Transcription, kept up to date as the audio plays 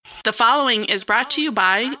The following is brought to you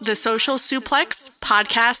by the Social Suplex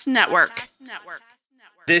Podcast Network.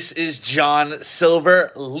 This is John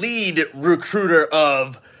Silver, lead recruiter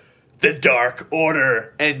of the Dark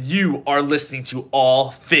Order, and you are listening to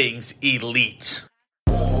All Things Elite.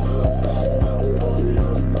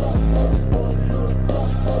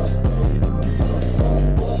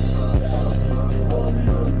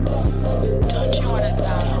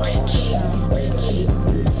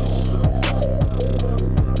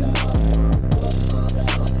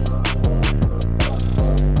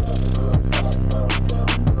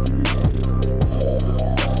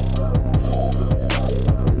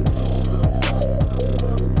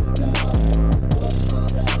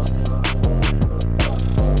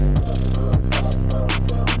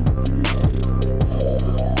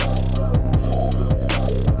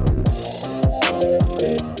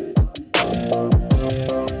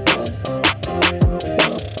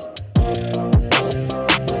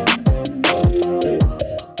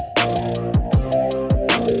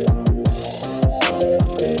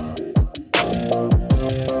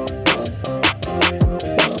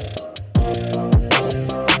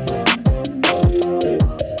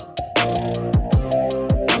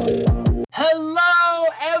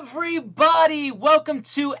 Welcome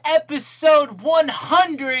to episode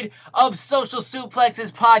 100 of Social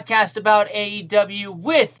Suplex's podcast about AEW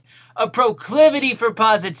with a proclivity for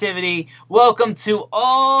positivity. Welcome to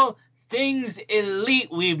All Things Elite.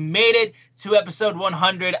 We've made it to episode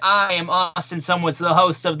 100. I am Austin Sumwitz, the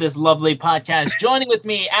host of this lovely podcast. Joining with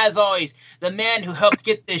me, as always, the man who helped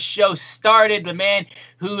get this show started, the man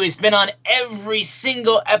who has been on every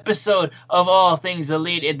single episode of All Things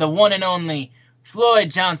Elite, the one and only Floyd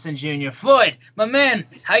Johnson Jr. Floyd, my man,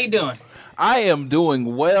 how you doing? I am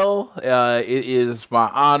doing well. It is my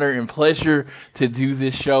honor and pleasure to do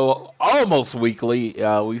this show almost weekly.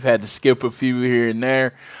 We've had to skip a few here and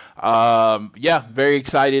there. Very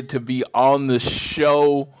excited to be on the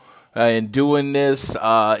show and doing this.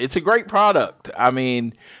 It's a great product. I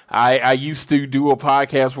mean, I used to do a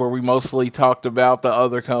podcast where we mostly talked about the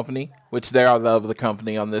other company, which they are the other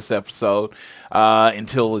company on this episode,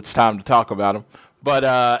 until it's time to talk about them. But,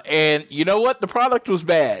 and you know what? The product was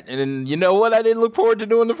bad. And you know what? I didn't look forward to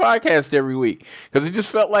doing the podcast every week because it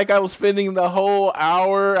just felt like I was spending the whole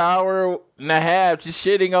hour and a half just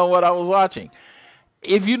shitting on what I was watching.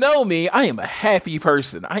 If you know me, I am a happy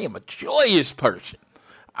person. I am a joyous person.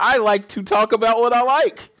 I like to talk about what I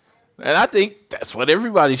like. And I think that's what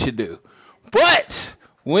everybody should do. But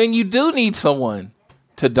when you do need someone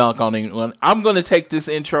to dunk on anyone, I'm going to take this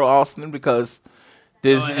intro, Austin, because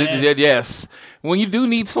yes, when you do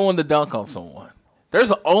need someone to dunk on someone,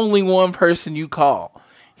 there's only one person you call.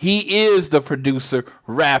 He is the producer,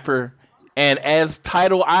 rapper, and as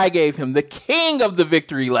title I gave him, the king of the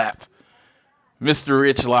victory lap, Mr.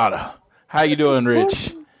 Rich Latta. How you doing,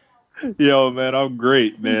 Rich? Yo, man, I'm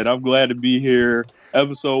great, man. I'm glad to be here.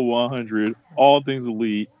 Episode 100, All Things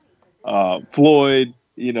Elite. Floyd,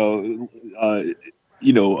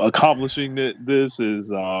 accomplishing this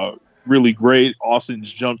is really great.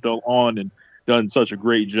 Austin's jumped on and done such a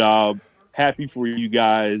great job. Happy for you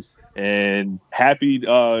guys, and happy,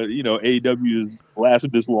 AEW has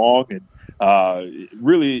lasted this long, and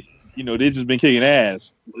really, they've just been kicking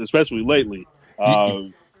ass, especially lately.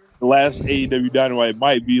 The last AEW Dynamite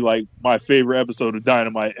might be like my favorite episode of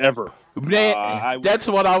Dynamite ever. Man, that's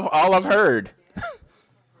what all I've heard.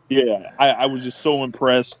 Yeah, I was just so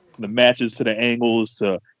impressed. The matches, to the angles,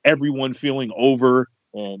 to everyone feeling over.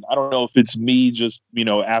 And I don't know if it's me just,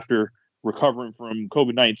 after recovering from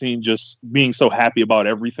COVID-19, just being so happy about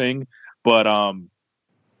everything. But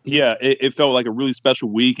it felt like a really special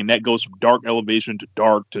week. And that goes from Dark Elevation to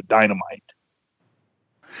Dark to Dynamite.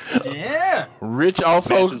 Yeah. Rich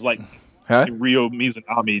also matches like Ryo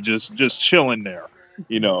Mizunami just chilling there,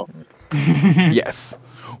 Yes.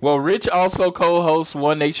 Well, Rich also co-hosts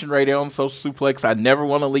One Nation Radio on Social Suplex. I never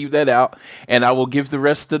want to leave that out. And I will give the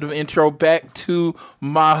rest of the intro back to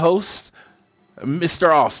my host,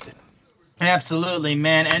 Mr. Austin. Absolutely,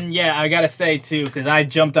 man. And yeah, I got to say, too, because I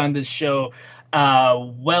jumped on this show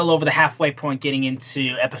well over the halfway point getting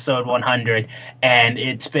into episode 100. And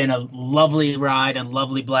it's been a lovely ride and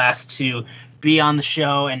lovely blast to be on the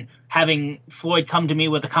show and having Floyd come to me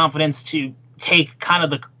with the confidence to take kind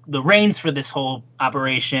of the reins for this whole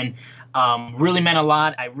operation really meant a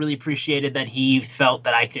lot. I really appreciated that he felt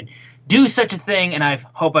that I could do such a thing, and I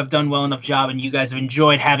hope I've done well enough job, and you guys have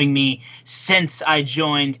enjoyed having me since I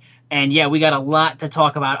joined. And yeah, we got a lot to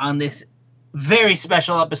talk about on this very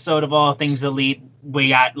special episode of All Things Elite. We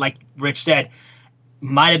got, like Rich said,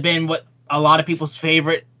 might have been what a lot of people's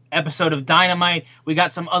favorite episode of Dynamite. We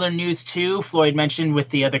got some other news too. Floyd mentioned with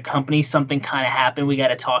the other company, something kind of happened we got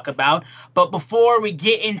to talk about. But before we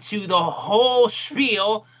get into the whole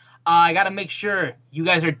spiel, I got to make sure you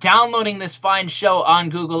guys are downloading this fine show on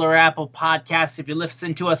Google or Apple Podcasts. If you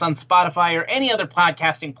listen to us on Spotify or any other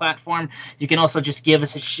podcasting platform, you can also just give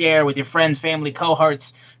us a share with your friends, family,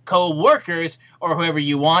 cohorts, co-workers, or whoever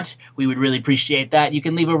you want. We would really appreciate that. You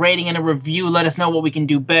can leave a rating and a review. Let us know what we can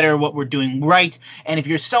do better, what we're doing right. And if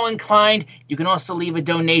you're so inclined, you can also leave a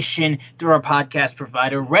donation through our podcast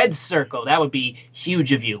provider, Red Circle. That would be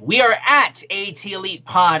huge of you. We are at AT Elite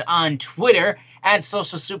Pod on Twitter. At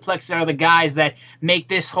Social Suplex are the guys that make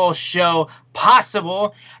this whole show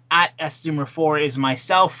possible. At Estimor4 is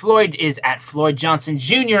myself. Floyd is at Floyd Johnson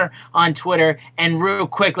Jr. on Twitter. And real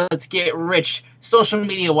quick, let's get Rich. Social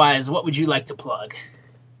media-wise, what would you like to plug?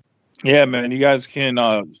 Yeah, man, you guys can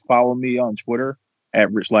follow me on Twitter at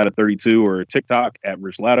RichLatta32 or TikTok at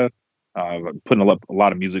RichLatta. Putting up a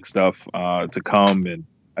lot of music stuff to come. And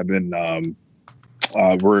I've been,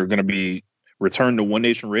 we're going to be return to One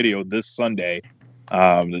Nation Radio this Sunday.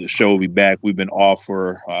 The show will be back. We've been off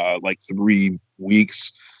for like 3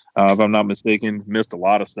 weeks, if I'm not mistaken. Missed a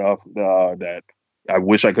lot of stuff that I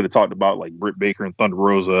wish I could have talked about, like Britt Baker and Thunder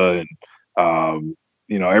Rosa and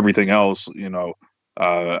everything else. You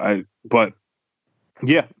can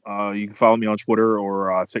follow me on Twitter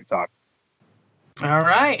or TikTok. All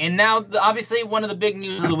right. And now, obviously, one of the big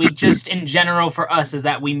news of the week, just in general for us, is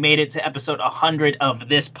that we made it to episode 100 of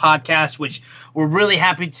this podcast, which we're really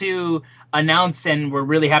happy to announce. And we're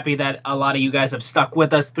really happy that a lot of you guys have stuck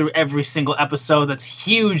with us through every single episode. That's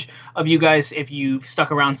huge of you guys. If you've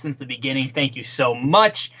stuck around since the beginning, thank you so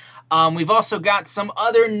much. We've also got some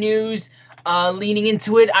other news leaning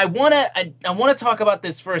into it. I want to talk about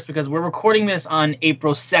this first because we're recording this on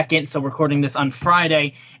April 2nd. So we're recording this on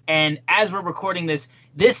Friday. And as we're recording this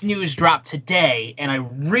news dropped today, and I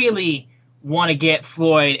really want to get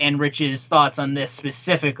Floyd and Rich's thoughts on this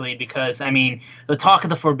specifically because, I mean, the talk of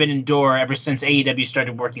the Forbidden Door ever since AEW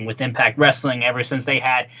started working with Impact Wrestling, ever since they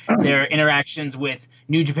had their interactions with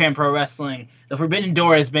New Japan Pro Wrestling, the Forbidden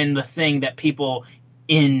Door has been the thing that people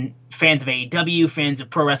in fans of AEW, fans of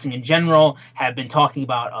pro wrestling in general, have been talking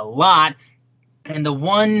about a lot. And the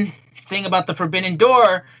one thing about the Forbidden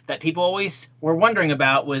Door that people always were wondering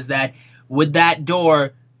about was that would that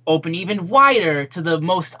door open even wider to the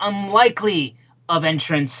most unlikely of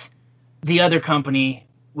entrants, the other company?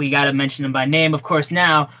 We got to mention them by name, of course,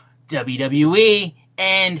 now, WWE.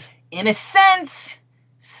 And in a sense,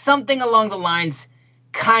 something along the lines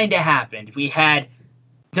kind of happened. We had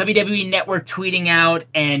WWE Network tweeting out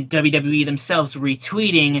and WWE themselves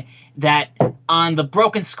retweeting that on the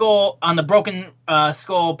Broken Skull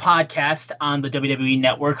podcast on the WWE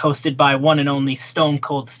Network, hosted by one and only Stone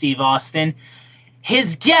Cold Steve Austin,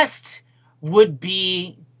 his guest would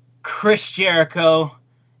be Chris Jericho,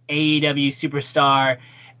 AEW superstar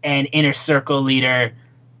and Inner Circle leader,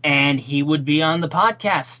 and he would be on the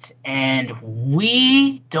podcast. And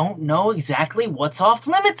we don't know exactly what's off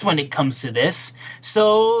limits when it comes to this.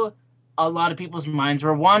 So a lot of people's minds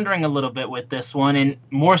were wandering a little bit with this one, and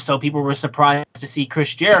more so, people were surprised to see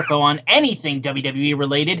Chris Jericho on anything WWE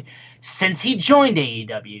related since he joined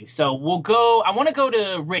AEW. So I want to go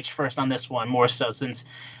to Rich first on this one, more so, since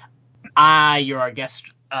you're our guest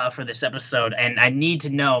for this episode, and I need to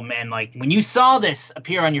know, man, like, when you saw this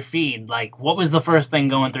appear on your feed, like, what was the first thing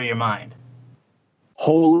going through your mind?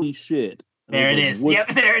 Holy shit. There it is. Yep,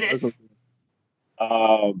 there it is.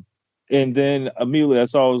 And then immediately I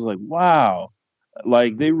saw, I was like, wow,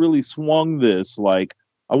 like they really swung this. Like,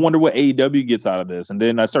 I wonder what AEW gets out of this. And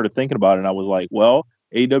then I started thinking about it and I was like, well,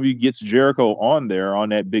 AEW gets Jericho on there on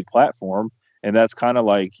that big platform. And that's kind of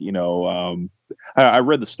like, I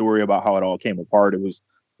read the story about how it all came apart. It was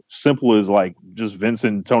simple as like just Vince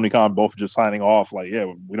and Tony Khan both just signing off like,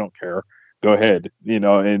 yeah, we don't care. Go ahead.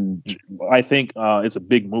 And I think it's a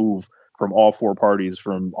big move from all four parties,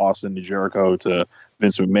 from Austin to Jericho to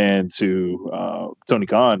Vince McMahon to Tony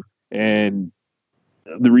Khan. And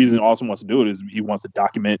the reason Austin wants to do it is he wants to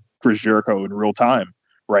document Chris Jericho in real time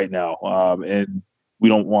right now. And we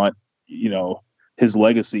don't want, his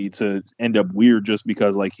legacy to end up weird just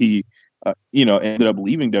because like he, ended up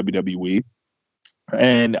leaving WWE.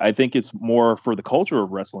 And I think it's more for the culture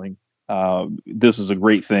of wrestling. This is a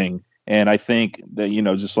great thing. And I think that,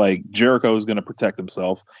 just like Jericho is going to protect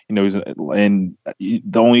himself, and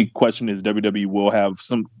the only question is WWE will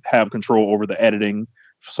have control over the editing.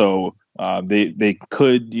 So they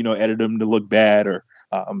could, edit him to look bad or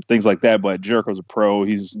things like that. But Jericho's a pro.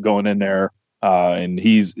 He's going in there and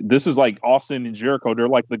this is like Austin and Jericho. They're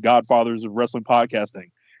like the godfathers of wrestling podcasting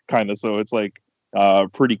kind of. So it's like,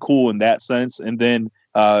 pretty cool in that sense. And then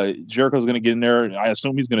Jericho's going to get in there. I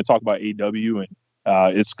assume he's going to talk about AEW,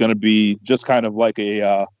 and it's going to be just kind of like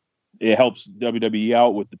it helps WWE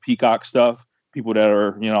out with the Peacock stuff. People that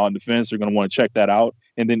are, on the fence are going to want to check that out.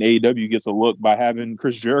 And then AEW gets a look by having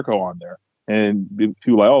Chris Jericho on there. And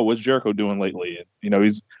people are like, oh, what's Jericho doing lately?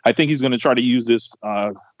 And, I think he's going to try to use this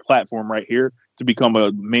platform right here to become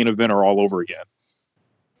a main eventer all over again.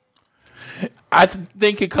 I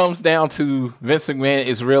think it comes down to Vince McMahon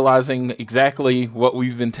is realizing exactly what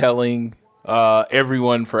we've been telling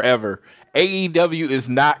everyone forever. AEW is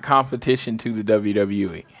not competition to the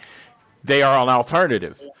WWE. They are an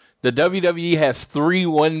alternative. The WWE has 3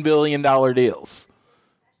 $1 billion deals.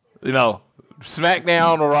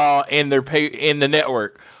 SmackDown, Raw, and their in the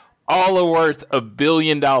network, all are worth $1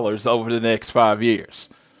 billion over the next 5 years.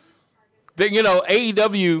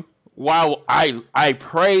 AEW, while I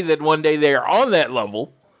pray that one day they are on that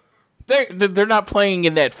level, they're not playing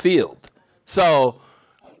in that field. So,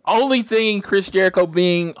 only thing Chris Jericho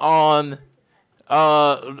being on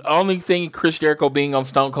Stone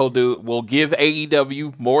Cold will give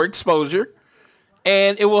AEW more exposure.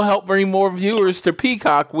 And it will help bring more viewers to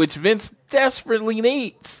Peacock, which Vince desperately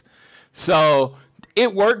needs. So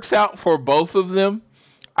it works out for both of them.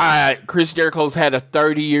 Chris Jericho's had a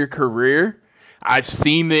 30-year career. I've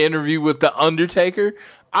seen the interview with The Undertaker.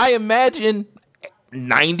 I imagine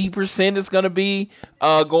 90% is going to be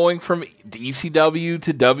going from ECW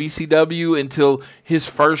to WCW until his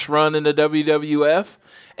first run in the WWF.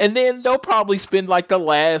 And then they'll probably spend like the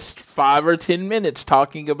last 5 or 10 minutes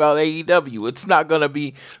talking about AEW. It's not going to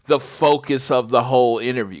be the focus of the whole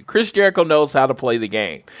interview. Chris Jericho knows how to play the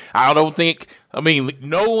game.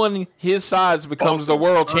 No one his size becomes the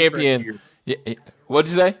world champion. What'd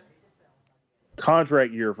you say?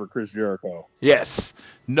 Contract year for Chris Jericho. Yes.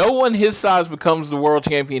 No one his size becomes the world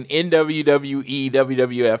champion in WWE,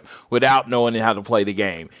 WWF without knowing how to play the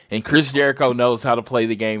game. And Chris Jericho knows how to play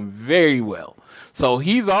the game very well. So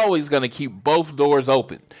he's always going to keep both doors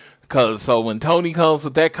open. So when Tony comes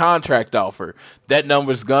with that contract offer, that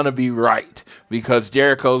number's going to be right. Because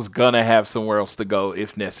Jericho's going to have somewhere else to go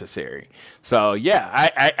if necessary. So, yeah,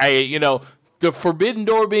 the forbidden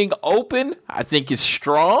door being open, I think is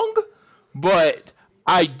strong. But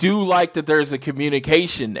I do like that there's a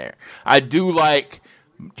communication there. I do like,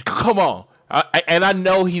 come on. And I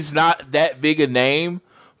know he's not that big a name.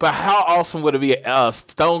 But how awesome would it be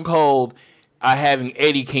Stone Cold having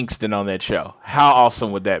Eddie Kingston on that show? How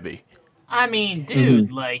awesome would that be? I mean,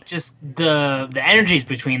 dude, just the energies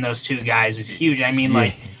between those two guys is huge. I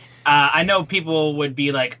mean, I know people would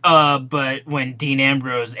be like, but when Dean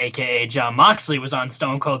Ambrose, a.k.a. Jon Moxley, was on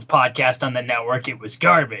Stone Cold's podcast on the network, it was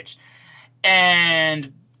garbage.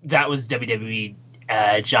 And that was WWE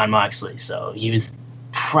Jon Moxley, so he was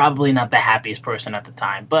probably not the happiest person at the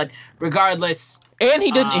time. But regardless... And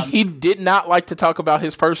he did not like to talk about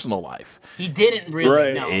his personal life. He didn't really.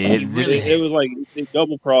 Right. No, it was like they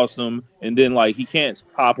double crossed him, and then he can't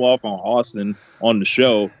pop off on Austin on the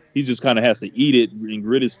show. He just kind of has to eat it and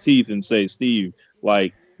grit his teeth and say, Steve,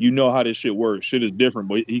 how this shit works. Shit is different,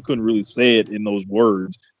 but he couldn't really say it in those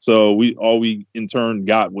words. So all we in turn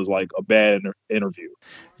got was a bad interview.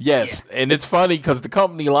 Yes, yeah. And it's funny because the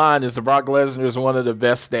company line is that Brock Lesnar is one of the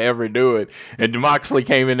best to ever do it. And Moxley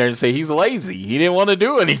came in there and said he's lazy. He didn't want to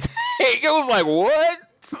do anything. It was like, what?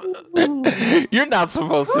 You're not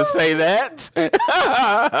supposed to say that.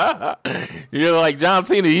 Like John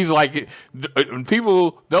Cena, he's like,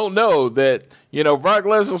 people don't know that, Brock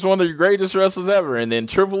Lesnar's one of the greatest wrestlers ever. And then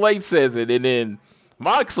Triple H says it. And then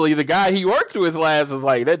Moxley, the guy he worked with last, is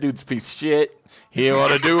like, that dude's a piece of shit. He didn't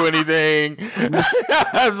want to do anything.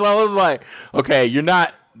 So I was like, okay, you're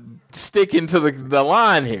not sticking to the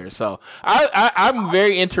line here. So I'm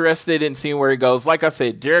very interested in seeing where it goes. Like I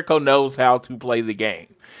said, Jericho knows how to play the game.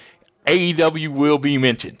 AEW will be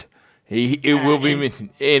mentioned. It will be mentioned,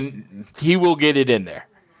 and he will get it in there.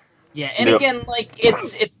 Yeah, and again,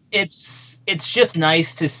 it's just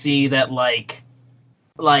nice to see that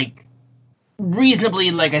reasonably,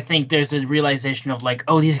 I think there's a realization of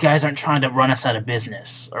these guys aren't trying to run us out of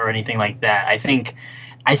business or anything like that. I think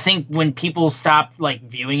when people stop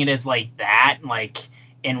viewing it as that,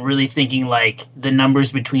 and really thinking the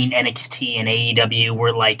numbers between NXT and AEW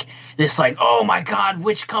were this oh my god,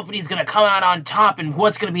 which company's gonna come out on top and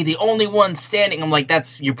what's gonna be the only one standing. I'm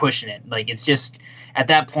you're pushing it. It's just at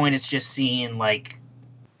that point it's just seeing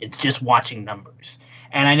it's just watching numbers.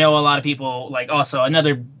 And I know a lot of people also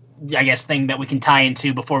another thing that we can tie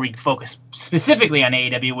into before we focus specifically on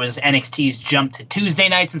AEW was NXT's jump to Tuesday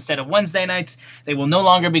nights instead of Wednesday nights. They will no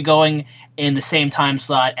longer be going in the same time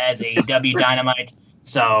slot as AEW Dynamite.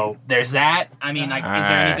 So there's that. I mean, like, is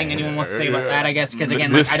there anything anyone wants to say about that? I guess because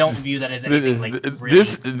again, I don't view that as anything like really.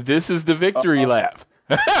 This is the victory lap.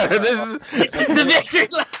 This is the victory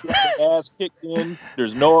lap. Ass kicked in.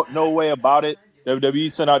 There's no way about it.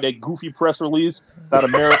 WWE sent out that goofy press release. It's not a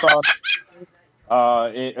marathon,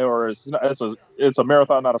 it's a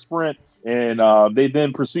marathon, not a sprint. And they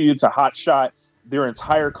then proceeded to hotshot their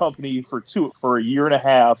entire company for a year and a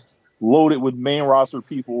half, loaded with main roster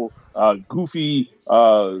people, goofy,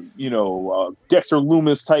 Dexter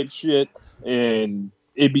Loomis type shit, and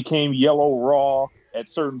it became Yellow Raw at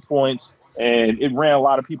certain points, and it ran a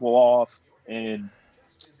lot of people off, and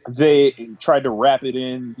they tried to wrap it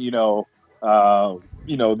in,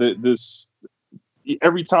 this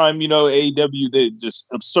every time, AEW, they just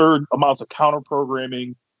absurd amounts of counter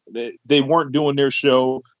programming. They weren't doing their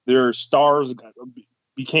show. Their stars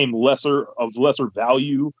became lesser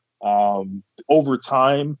value over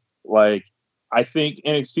time. Like, I think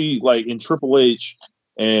NXT, like in Triple H,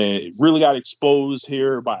 and really got exposed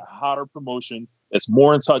here by a hotter promotion that's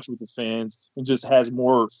more in touch with the fans and just has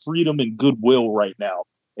more freedom and goodwill right now.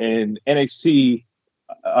 And NXT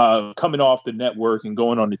coming off the network and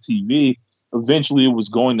going on the TV, eventually it was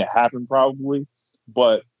going to happen probably,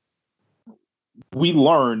 but we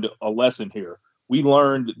learned a lesson here. We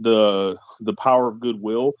learned the power of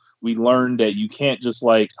goodwill. We learned that you can't just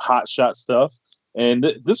like hot shot stuff.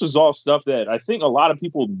 And this was all stuff that I think a lot of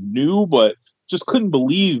people knew, but just couldn't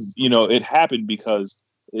believe, it happened because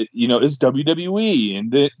it's WWE,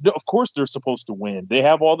 and of course they're supposed to win. They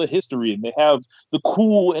have all the history and they have the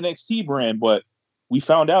cool NXT brand, but we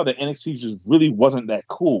found out that NXT just really wasn't that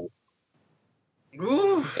cool.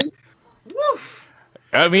 Oof.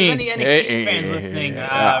 I mean, any NXT fans listening,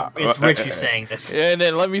 it's Rich who's saying this. And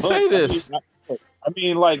then let me say this. I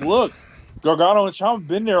mean, like, look, Gargano and Ciampa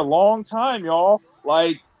been there a long time, y'all.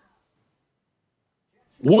 Like,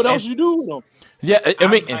 what else you do with them? Yeah, I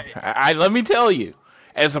mean, let me tell you,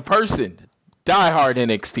 as a person, diehard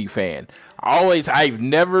NXT fan, I've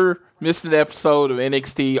never missed an episode of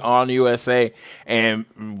NXT on USA,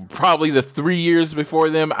 and probably the 3 years before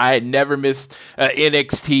them, I had never missed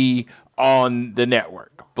NXT on the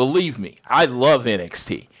network. Believe me, I love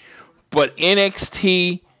NXT, but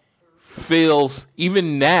NXT feels,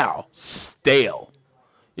 even now, stale.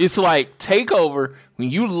 It's like TakeOver. When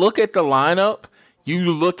you look at the lineup,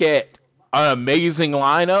 you look at an amazing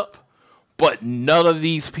lineup, but none of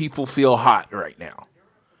these people feel hot right now.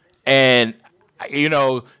 And,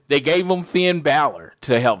 they gave them Finn Balor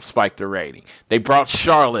to help spike the rating. They brought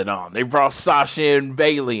Charlotte on. They brought Sasha and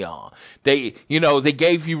Bayley on. They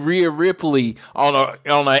gave you Rhea Ripley on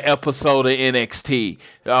an episode of NXT,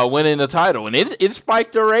 winning the title, and it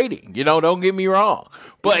spiked the rating. Don't get me wrong,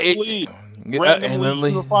 but randomly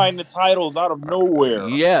unifying the titles out of nowhere.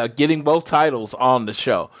 Yeah, getting both titles on the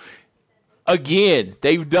show. Again,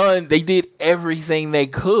 they did everything they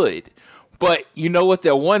could, but you know what?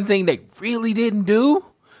 The one thing they really didn't do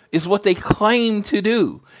is what they claim to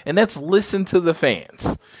do, and that's listen to the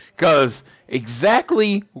fans. Because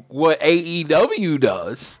exactly what AEW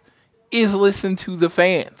does is listen to the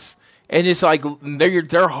fans. And it's like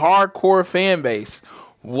their hardcore fan base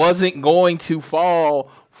wasn't going to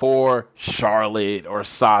fall for Charlotte or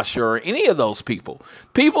Sasha or any of those people.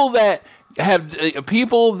 People that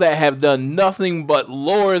have done nothing but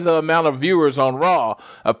lower the amount of viewers on Raw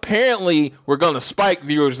apparently we're going to spike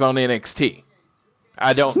viewers on NXT.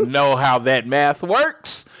 I don't know how that math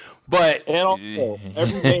works, but and also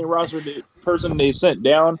every main roster person they sent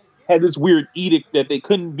down had this weird edict that they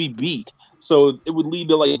couldn't be beat, so it would lead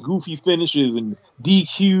to like goofy finishes and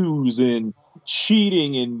DQs and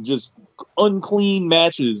cheating and just unclean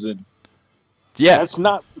matches, and that's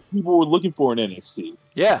not what people were looking for in NXT.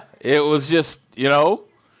 Yeah, it was just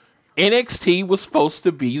NXT was supposed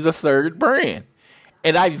to be the third brand.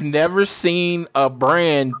 And I've never seen a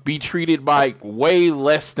brand be treated by way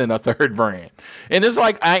less than a third brand. And it's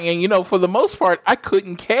like, for the most part, I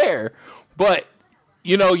couldn't care. But,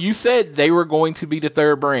 you said they were going to be the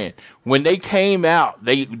third brand. When they came out,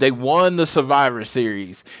 they won the Survivor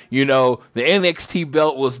Series. The NXT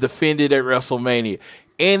belt was defended at WrestleMania.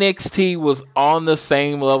 NXT was on the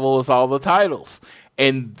same level as all the titles.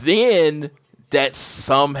 And then that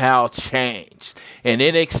somehow changed, and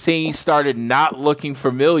NXT started not looking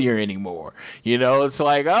familiar anymore. It's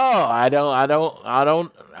like, I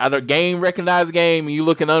don't game recognize game. You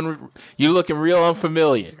looking real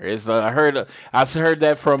unfamiliar. I heard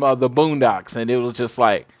that from the Boondocks, and it was just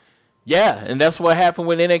like, yeah, and that's what happened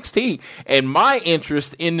with NXT. And my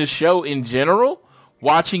interest in the show in general,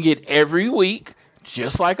 watching it every week,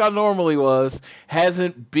 just like I normally was.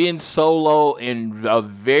 Hasn't been solo in a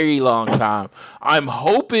very long time. I'm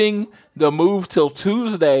hoping the move till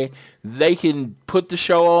Tuesday, they can put the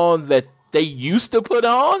show on that they used to put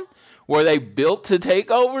on, where they built to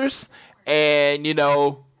takeovers, and,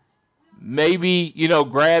 maybe,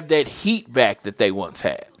 grab that heat back that they once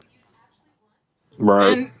had.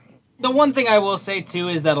 Right. And the one thing I will say, too,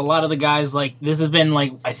 is that a lot of the guys, this has been,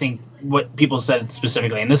 I think, what people said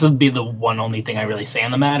specifically, and this would be the one only thing I really say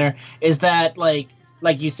on the matter, is that, like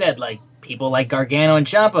you said, people like Gargano and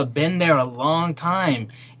Ciampa have been there a long time,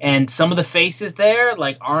 and some of the faces there,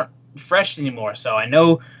 aren't fresh anymore. So I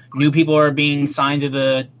know new people are being signed to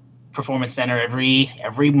the Performance Center every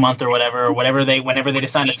month or whenever they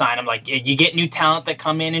decide to sign them. You get new talent that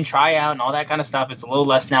come in and try out and all that kind of stuff. It's a little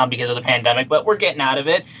less now because of the pandemic, but we're getting out of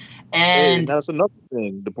it. And that's another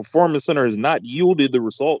thing. The Performance Center has not yielded the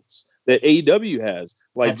results that AEW has.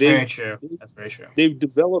 That's very true. That's very true. They've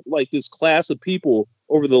developed this class of people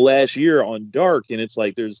over the last year on Dark, and it's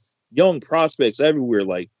there's young prospects everywhere,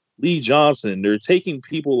 like Lee Johnson. They're taking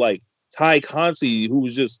people like Ty Conti, who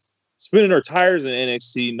was just spinning her tires in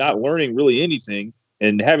NXT, not learning really anything,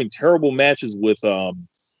 and having terrible matches with what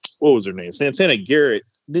was her name? Santana Garrett.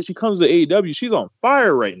 And then she comes to AEW, she's on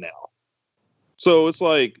fire right now. So it's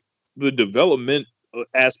the development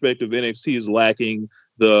aspect of NXT is lacking.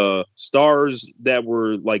 The stars that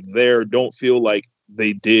were there don't feel like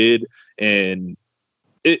they did, and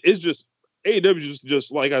it's just AEW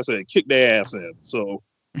just like I said, kick their ass in. So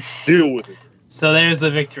deal with it. So there's the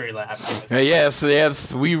victory lap.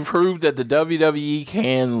 Yes, we've proved that the WWE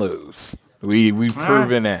can lose. We've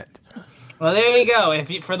proven that. Well, there you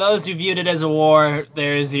go. For those who viewed it as a war,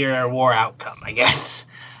 there's your war outcome, I guess.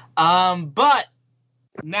 But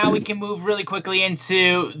now we can move really quickly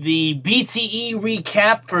into the BTE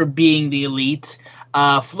recap for Being the Elite.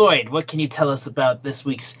 Floyd, what can you tell us about this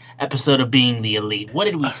week's episode of Being the Elite? What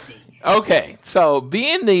did we see? Okay, so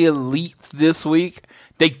Being the Elite this week,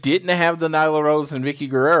 they didn't have the Nyla Rose and Vicky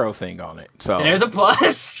Guerrero thing on it. So there's a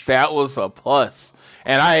plus. That was a plus.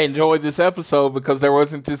 And I enjoyed this episode because there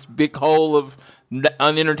wasn't this big hole of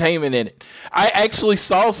unentertainment in it. I actually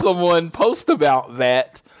saw someone post about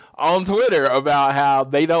that on Twitter about how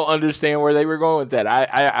they don't understand where they were going with that.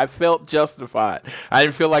 I felt justified. I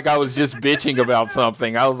didn't feel like I was just bitching about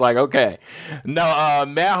something. I was like, okay. No,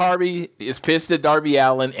 Matt Hardy is pissed at Darby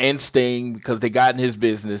Allin and Sting because they got in his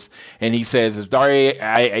business. And he says,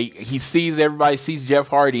 if he sees, everybody sees Jeff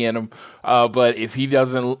Hardy in him. But if he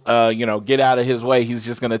doesn't, get out of his way, he's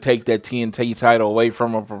just going to take that TNT title away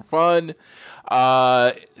from him for fun.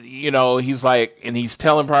 He's like, and he's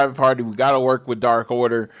telling Private Party, we got to work with Dark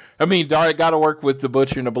Order. Got to work with the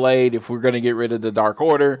Butcher and the Blade if we're going to get rid of the Dark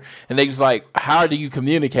Order. And he's like, how do you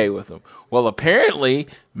communicate with them? Well, apparently,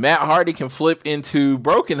 Matt Hardy can flip into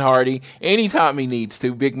Broken Hardy anytime he needs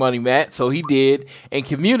to, Big Money Matt. So he did and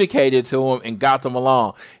communicated to him and got them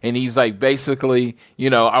along. And he's like, basically,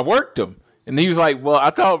 I worked them. And he was like, well,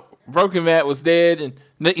 I thought Broken Matt was dead. And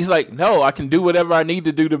he's like, no, I can do whatever I need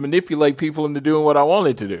to do to manipulate people into doing what I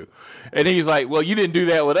wanted to do. And he's like, well, you didn't do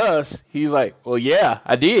that with us. He's like, well, yeah,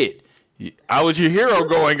 I did. I was your hero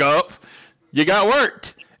going up. You got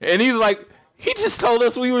worked. And he's like, he just told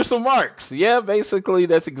us we were some marks. Yeah, basically,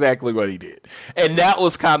 that's exactly what he did. And that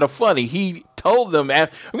was kind of funny. He told them,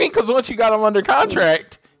 because once you got him under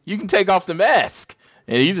contract, you can take off the mask.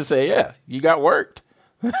 And he just said, yeah, you got worked.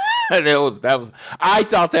 And I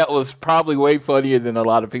thought that was probably way funnier than a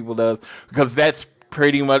lot of people does, because that's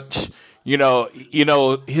pretty much,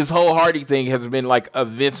 his whole Hardy thing has been like a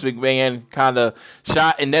Vince McMahon kind of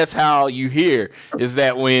shot, and that's how you hear is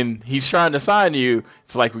that when he's trying to sign you,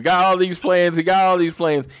 it's like, we got all these plans,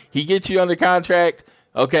 he gets you under contract,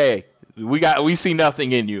 okay, we see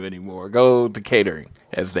nothing in you anymore. Go to catering,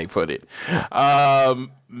 as they put it.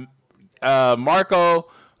 Marco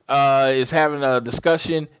is having a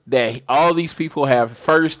discussion that all these people have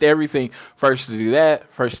first to do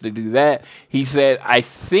that. He said, I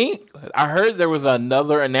heard there was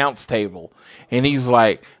another announce table. And he's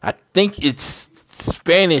like, I think it's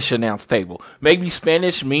Spanish announce table. Maybe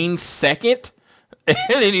Spanish means second. And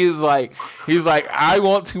then he's like, I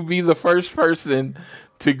want to be the first person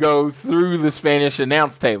to go through the Spanish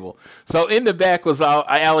announce table. So in the back was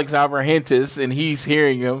Alex Abrahantes, and he's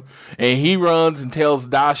hearing him, and he runs and tells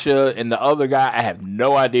Dasha and the other guy, I have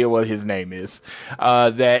no idea what his name is,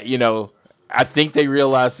 that, I think they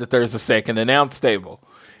realized that there's a second announce table.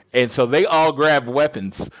 And so they all grab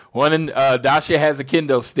weapons. Dasha has a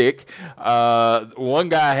kendo stick. One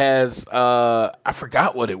guy has, I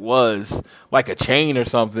forgot what it was, like a chain or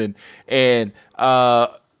something. And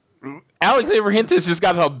Alex Abrahantes just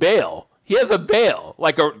got a bell. He has a bell,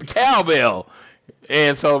 like a cowbell.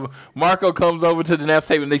 And so Marco comes over to the announce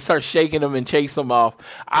table and they start shaking him and chase him off.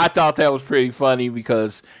 I thought that was pretty funny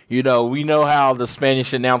because, we know how the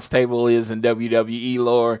Spanish announce table is in WWE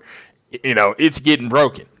lore. It's getting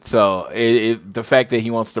broken. So the fact that he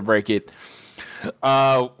wants to break it.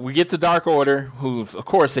 We get the Dark Order, who's, of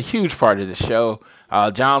course, a huge part of the show.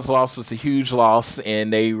 John's loss was a huge loss,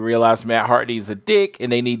 and they realize Matt Hardy is a dick,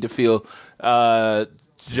 and they need to feel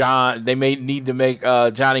They may need to make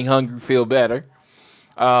Johnny Hungee feel better.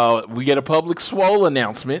 We get a public swole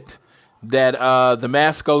announcement that the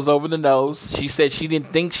mask goes over the nose. She said she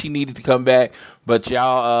didn't think she needed to come back, but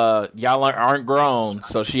y'all aren't grown,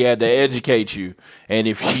 so she had to educate you. And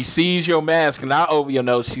if she sees your mask not over your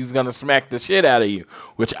nose, she's gonna smack the shit out of you,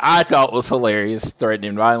 which I thought was hilarious.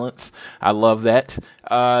 Threatening violence, I love that.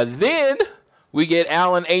 Then we get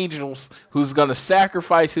Alan Angels, who's going to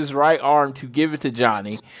sacrifice his right arm to give it to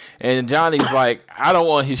Johnny. And Johnny's like, I don't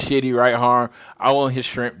want his shitty right arm. I want his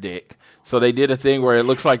shrimp dick. So they did a thing where it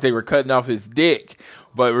looks like they were cutting off his dick,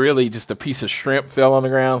 but really just a piece of shrimp fell on the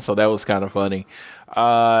ground. So that was kind of funny.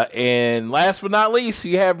 And last but not least,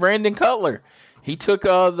 you have Brandon Cutler. He took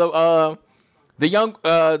the Young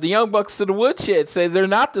Bucks to the woodshed, said they're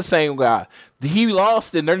not the same guy. He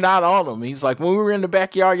lost and they're not on him. He's like, when we were in the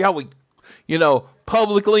backyard, y'all would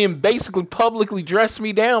publicly dress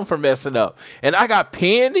me down for messing up. And I got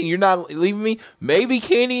pinned and you're not leaving me. Maybe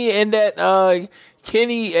Kenny and Don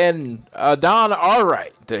are all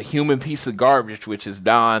right. The human piece of garbage, which is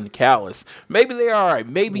Don Callis. Maybe they're all right.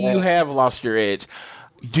 Maybe you have lost your edge.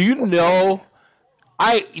 Do you know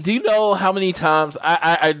how many times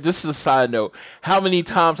this is a side note, how many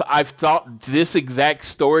times I've thought this exact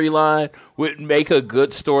storyline would make a good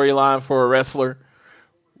storyline for a wrestler?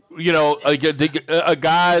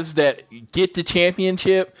 Guys that get the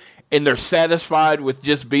championship and they're satisfied with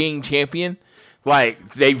just being champion,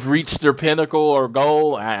 like they've reached their pinnacle or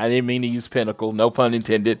goal. I didn't mean to use pinnacle, no pun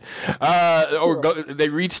intended. They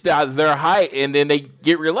reached their height and then they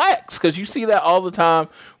get relaxed, because you see that all the time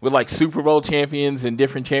with like Super Bowl champions and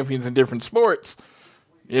different champions in different sports.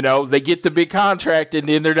 They get the big contract and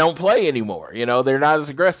then they don't play anymore. They're not as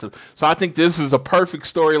aggressive. So I think this is a perfect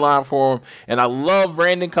storyline for him. And I love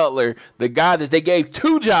Brandon Cutler, the guy that they gave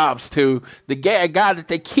 2 jobs to, the guy that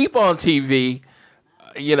they keep on TV,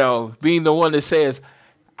 being the one that says,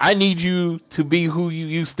 I need you to be who you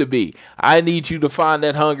used to be. I need you to find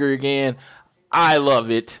that hunger again. I love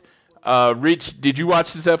it. Rich, did you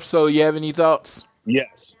watch this episode? You have any thoughts?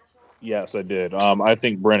 Yes, I did. I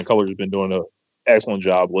think Brandon Cutler has been doing a excellent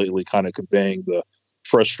job lately, kind of conveying the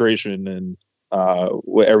frustration and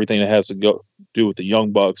with everything that has to do with the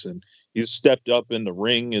Young Bucks. And he's stepped up in the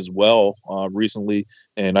ring as well recently.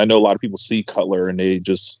 And I know a lot of people see Cutler and they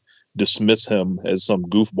just dismiss him as some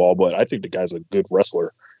goofball, but I think the guy's a good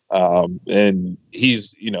wrestler. And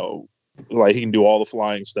he's, he can do all the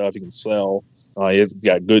flying stuff. He can sell. He's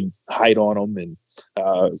got good height on him. And,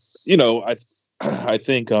 I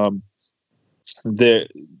think the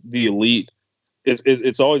Elite,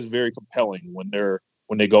 it's always very compelling when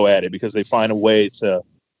they go at it, because they find a way to,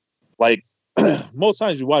 like, most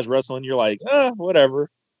times you watch wrestling, you're like, whatever,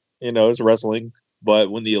 it's wrestling. But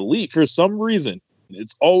when the Elite, for some reason,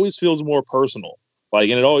 it always feels more personal. Like,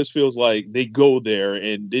 and it always feels like they go there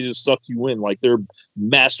and they just suck you in. Like, they're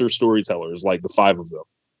master storytellers, like the 5 of them.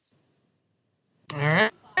 All right.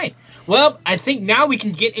 Well, I think now we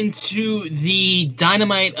can get into the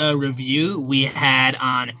Dynamite review we had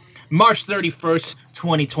on March 31st,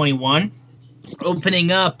 2021, opening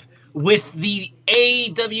up with the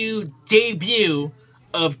AEW debut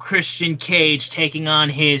of Christian Cage taking on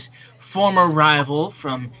his former rival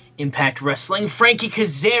from Impact Wrestling, Frankie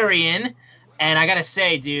Kazarian. And I gotta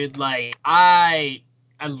say, dude, like, I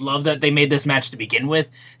love that they made this match to begin with.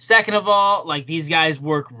 Second of all, like, these guys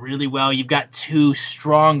work really well. You've got 2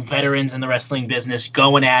 strong veterans in the wrestling business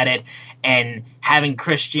going at it, and having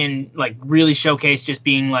Christian, like, really showcase just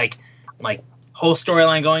being like whole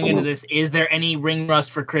storyline going into this. Is there any ring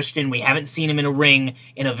rust for Christian? We haven't seen him in a ring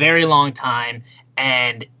in a very long time,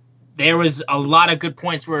 and there was a lot of good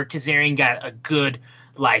points where Kazarian got a good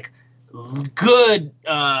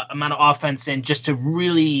amount of offense in, just to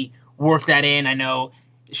really work that in. I know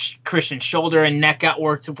Christian's shoulder and neck got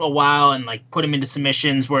worked a while and like put him into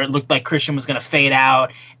submissions where it looked like Christian was going to fade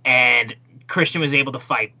out, and Christian was able to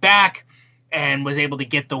fight back and was able to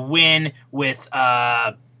get the win with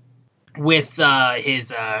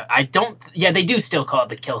his they do still call it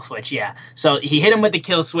the kill switch. Yeah. So he hit him with the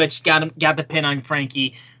kill switch, got the pin on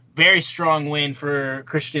Frankie. Very strong win for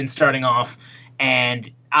Christian starting off.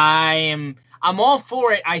 And I'm all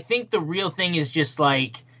for it. I think the real thing is just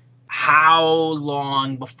like, how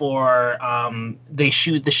long before they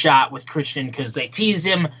shoot the shot with Christian, because they teased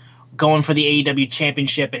him going for the AEW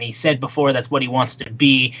championship, and he said before that's what he wants to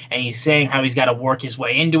be, and he's saying how he's got to work his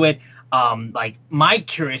way into it. Like, my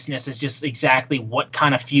curiousness is just exactly what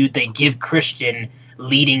kind of feud they give Christian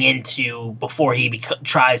leading into before he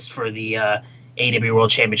tries for the AEW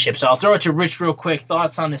World Championship. So I'll throw it to Rich real quick.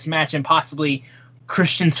 Thoughts on this match and possibly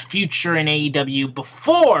Christian's future in AEW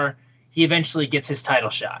before he eventually gets his title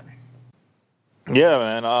shot. Yeah,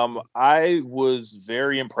 man. I was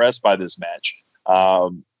very impressed by this match.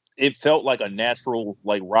 It felt like a natural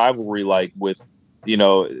rivalry, with,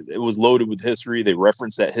 it was loaded with history. They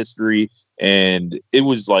referenced that history, and it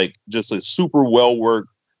was just a super well worked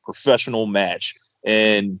professional match.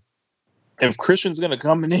 And if Christian's going to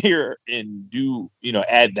come in here and do,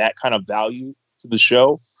 add that kind of value to the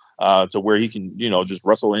show, to where he can, just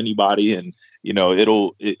wrestle anybody, and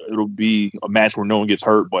it'll be a match where no one gets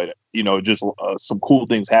hurt, but just some cool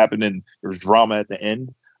things happen and there's drama at the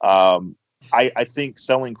end. I think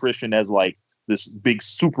selling Christian as this big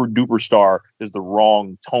super duper star is the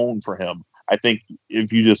wrong tone for him. I think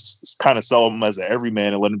if you just kind of sell him as an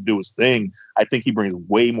everyman and let him do his thing, I think he brings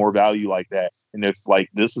way more value like that. And if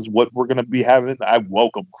this is what we're going to be having, I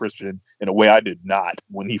welcome Christian in a way I did not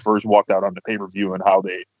when he first walked out on the pay-per-view and how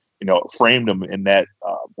they, framed him in that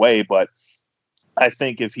way. But I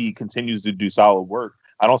think if he continues to do solid work,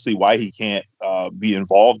 I don't see why he can't be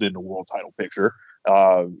involved in the world title picture.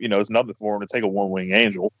 It's nothing for him to take a one-wing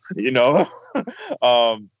angel,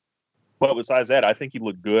 but besides that, I think he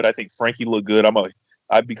looked good. I think Frankie looked good.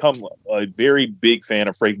 I've become a very big fan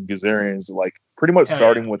of Frankie Kazarian's, pretty much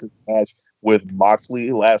starting with his match with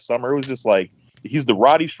Moxley last summer. It was just he's the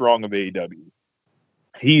Roddy Strong of AEW.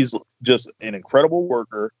 He's just an incredible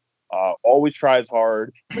worker. Always tries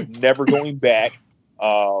hard, never going back.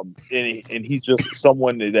 And he's just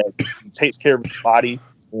someone that takes care of his body,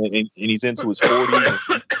 and he's into his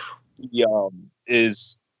 40s.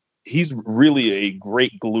 He's really a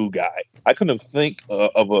great glue guy. I couldn't think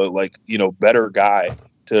of a better guy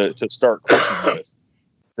to start coaching with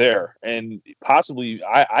there. And possibly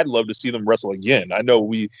I'd love to see them wrestle again. I know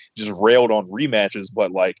we just railed on rematches,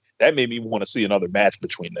 but that made me want to see another match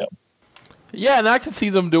between them. Yeah, and I can see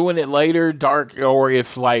them doing it later, Dark, or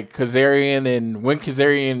if Kazarian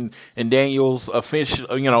and Daniels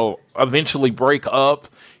eventually break up,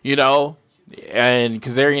 and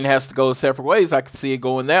Kazarian has to go separate ways, I can see it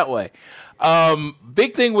going that way.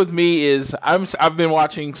 Big thing with me is I've been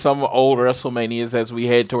watching some old WrestleManias as we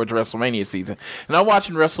head towards WrestleMania season, and I'm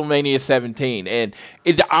watching WrestleMania 17, and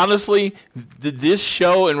honestly, this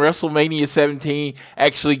show and WrestleMania 17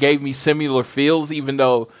 actually gave me similar feels, even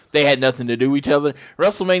though they had nothing to do with each other.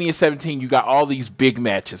 WrestleMania 17, you got all these big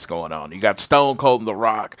matches going on. You got Stone Cold and The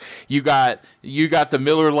Rock. You got the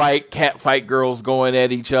Miller Lite catfight girls going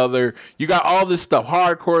at each other. You got all this stuff,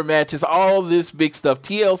 hardcore matches, all this big stuff,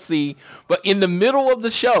 TLC. But in the middle of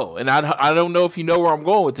the show, and I don't know if you know where I'm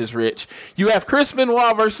going with this, Rich, you have Chris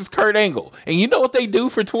Benoit versus Kurt Angle. And you know what they do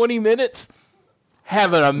for 20 minutes?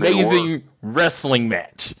 Have an amazing wrestling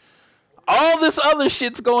match. All this other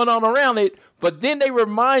shit's going on around it, but then they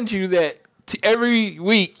remind you that every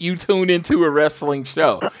week you tune into a wrestling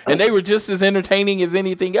show. And they were just as entertaining as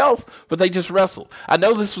anything else, but they just wrestled. I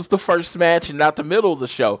know this was the first match and not the middle of the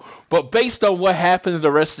show, but based on what happens in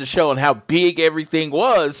the rest of the show and how big everything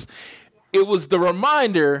was, it was the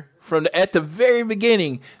reminder at the very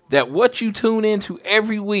beginning that what you tune into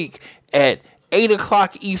every week at 8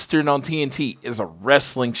 o'clock Eastern on TNT is a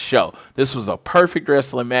wrestling show. This was a perfect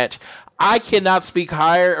wrestling match. I cannot speak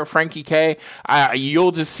higher of Frankie K.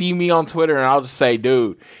 You'll just see me on Twitter and I'll just say,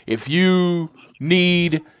 dude, if you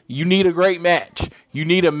need a great match, you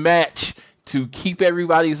need a match to keep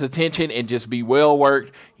everybody's attention and just be well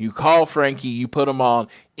worked, you call Frankie, you put him on.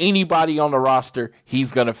 Anybody on the roster,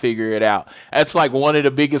 he's going to figure it out. That's one of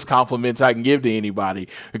the biggest compliments I can give to anybody,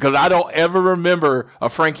 because I don't ever remember a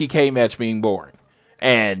Frankie K match being boring.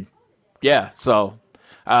 And that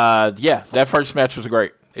first match was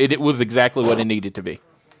great. It was exactly what it needed to be.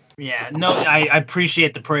 Yeah, no, I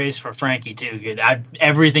appreciate the praise for Frankie too. Good,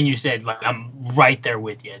 everything you said, I'm right there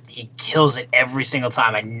with you. He kills it every single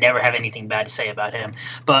time. I never have anything bad to say about him.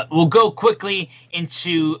 But we'll go quickly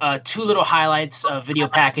into two little highlights of video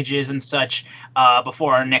packages and such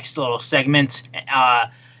before our next little segment.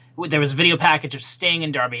 There was a video package of Sting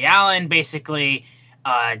and Darby Allin. Basically,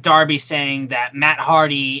 Darby saying that Matt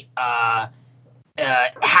Hardy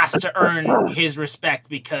has to earn his respect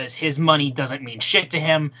because his money doesn't mean shit to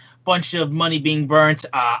him. Bunch of money being burnt.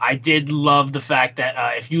 I did love the fact that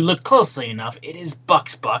if you look closely enough, it is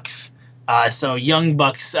Bucks. So Young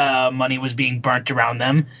Bucks money was being burnt around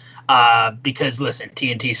them. Because listen,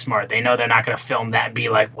 TNT's smart. They know they're not going to film that and be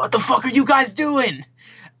like, "What the fuck are you guys doing?"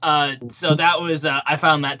 So that was I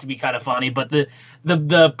found that to be kind of funny. But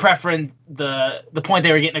the preference, the point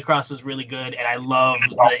they were getting across was really good, and I love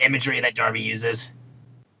the imagery that Darby uses.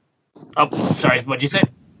 Oh, sorry, what'd you say?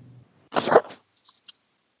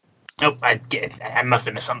 Nope, I must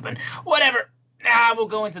have missed something. Whatever. Now we'll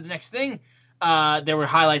go into the next thing. There were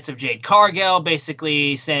highlights of Jade Cargill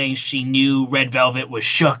basically saying she knew Red Velvet was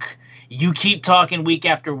shook. You keep talking week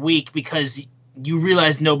after week because you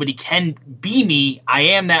realize nobody can be me. I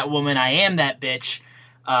am that woman. I am that bitch.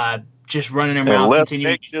 Just running her mouth. Let's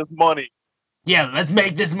make this money. Yeah, let's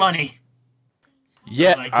make this money.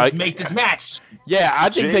 Yeah, make this match. Yeah, I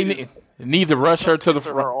think they need to rush her to the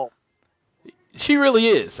front. She really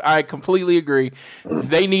is. I completely agree.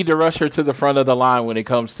 They need to rush her to the front of the line when it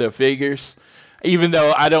comes to figures, even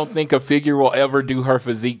though I don't think a figure will ever do her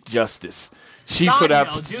physique justice. She put out,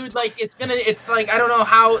 dude. Like it's like I don't know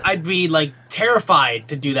how I'd be like terrified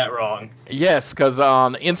to do that wrong. Yes, because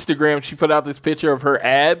on Instagram she put out this picture of her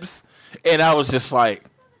abs, and I was just like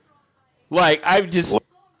I've just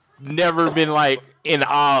never been like in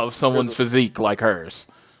awe of someone's physique like hers.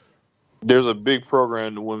 There's a big program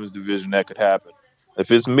in the women's division that could happen.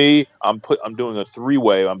 If it's me, I'm doing a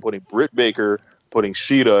 3-way. I'm putting Britt Baker, putting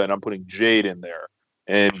Sheeta, and I'm putting Jade in there.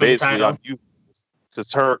 And basically, I'm using this to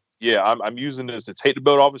turn. Yeah, I'm using this to take the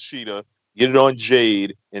belt off of Sheeta, get it on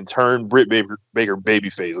Jade, and turn Britt Baker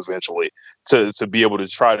babyface eventually to be able to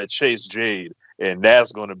try to chase Jade, and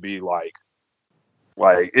that's going to be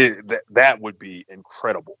that would be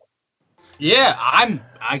incredible. Yeah,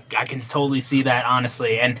 I can totally see that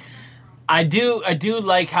honestly, and I do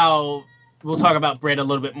like how we'll talk about Britt a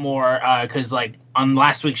little bit more because like on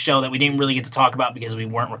last week's show that we didn't really get to talk about because we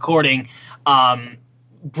weren't recording.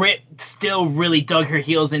 Britt still really dug her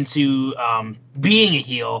heels into being a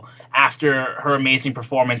heel after her amazing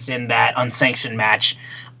performance in that unsanctioned match.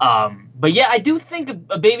 But yeah, I do think a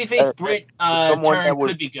babyface Britt turn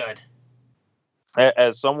could be good.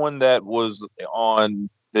 As someone that was on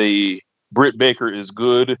the Britt Baker is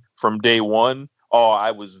good from day one,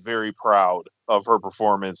 I was very proud of her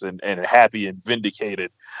performance and happy and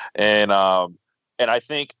vindicated. And I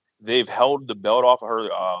think they've held the belt off of her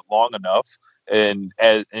long enough. And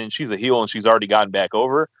she's a heel and she's already gotten back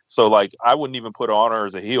over. So like I wouldn't even put her on her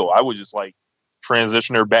as a heel. I would just like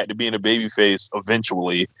transition her back to being a babyface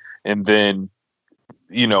eventually. And then,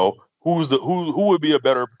 who would be a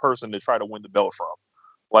better person to try to win the belt from?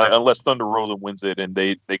 Like unless Thunder Rosa wins it and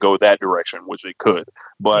they go that direction, which they could.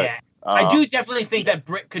 But yeah. I do definitely think that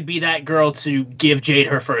Britt could be that girl to give Jade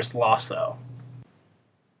her first loss though.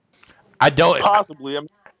 I don't possibly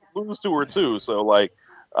lose to her too. So like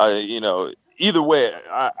either way,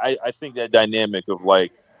 I think that dynamic of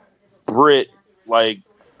like Britt like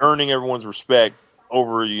earning everyone's respect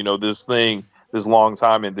over this thing this long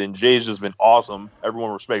time, and then Jade's just been awesome.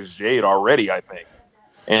 Everyone respects Jade already, I think,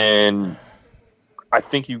 and I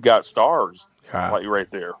think you got stars like right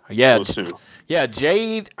there. Yeah, yeah.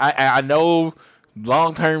 Jade, I know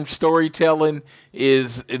long-term storytelling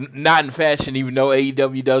is not in fashion, even though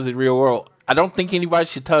AEW does it real world. I don't think anybody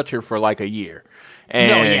should touch her for like a year.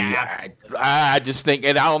 And I just think,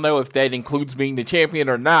 and I don't know if that includes being the champion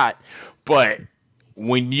or not, but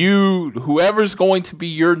when whoever's going to be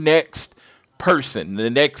your next person, the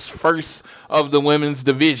next first of the women's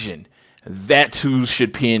division, that's who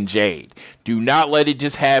should pin Jade. Do not let it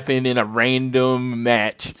just happen in a random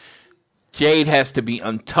match. Jade has to be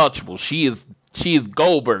untouchable. She is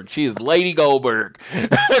Goldberg. She is Lady Goldberg.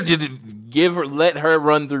 Let her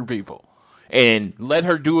run through people and let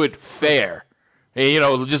her do it fair.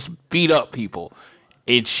 And, just beat up people.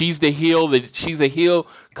 And she's the heel. She's a heel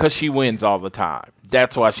because she wins all the time.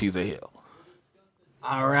 That's why she's a heel.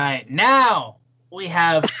 All right. Now we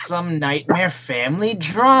have some Nightmare Family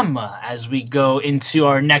drama as we go into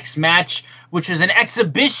our next match, which is an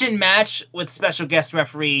exhibition match with special guest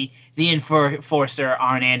referee, the Enforcer,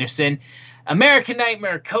 Arn Anderson. American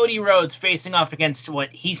Nightmare Cody Rhodes facing off against what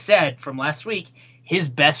he said from last week, his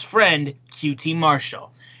best friend, QT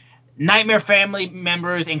Marshall. Nightmare Family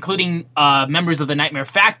members, including members of the Nightmare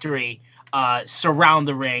Factory, surround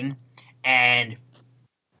the ring, and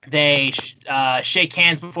they shake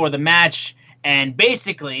hands before the match. And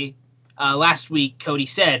basically, last week, Cody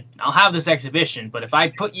said, I'll have this exhibition, but if I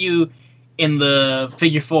put you in the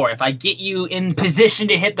figure 4, if I get you in position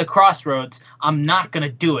to hit the crossroads, I'm not going to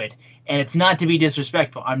do it. And it's not to be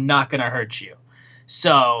disrespectful. I'm not going to hurt you.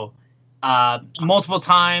 So multiple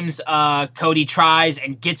times, Cody tries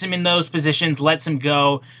and gets him in those positions, lets him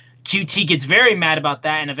go. QT gets very mad about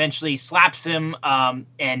that and eventually slaps him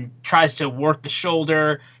and tries to work the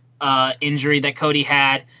shoulder, injury that Cody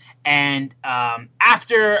had. And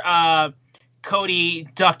after Cody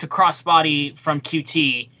ducked a crossbody from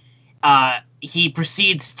QT, he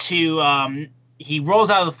proceeds to he rolls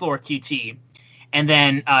out of the floor, QT, and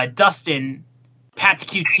then Dustin pats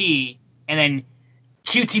QT, and then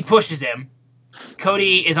QT pushes him.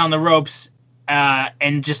 Cody is on the ropes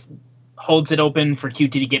and just holds it open for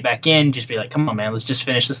QT to get back in. Just be like, come on, man, let's just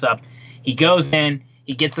finish this up. He goes in,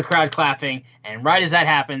 he gets the crowd clapping, and right as that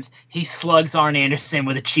happens, he slugs Arn Anderson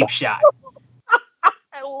with a cheap shot.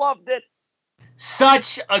 I loved it.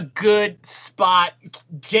 Such a good spot.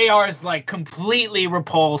 JR is like completely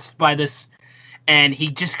repulsed by this, and he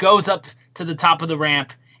just goes up to the top of the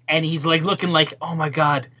ramp, and he's like looking like, oh my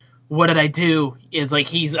God, what did I do? It's like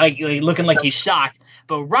he's like looking like he's shocked.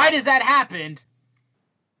 But right as that happened,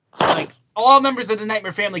 like all members of the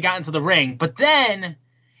Nightmare family got into the ring. But then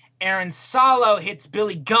Aaron Solo hits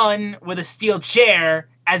Billy Gunn with a steel chair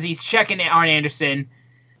as he's checking Arn Anderson.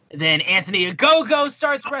 Then Anthony Ogogo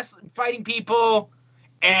starts fighting people,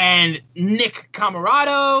 and Nick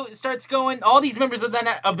Camarado starts going. All these members of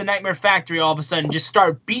the Nightmare Factory all of a sudden just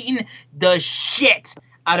start beating the shit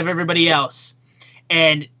out of everybody else.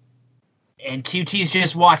 And QT's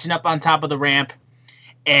just watching up on top of the ramp.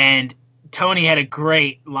 And Tony had a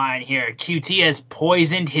great line here. QT has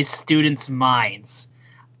poisoned his students' minds.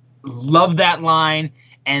 Love that line.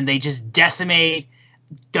 And they just decimate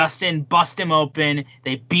Dustin, bust him open.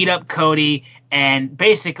 They beat up Cody. And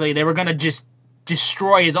basically, they were going to just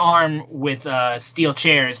destroy his arm with steel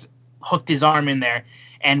chairs. Hooked his arm in there.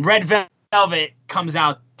 And Red Velvet comes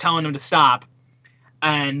out telling him to stop.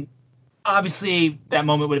 And obviously, that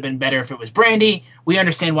moment would have been better if it was Brandy. We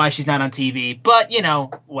understand why she's not on TV, but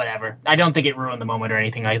whatever. I don't think it ruined the moment or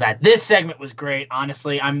anything like that. This segment was great,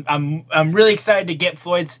 honestly. I'm really excited to get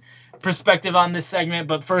Floyd's perspective on this segment,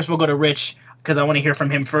 but first we'll go to Rich because I want to hear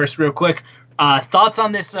from him first, real quick. Thoughts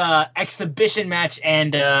on this exhibition match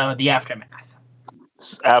and the aftermath?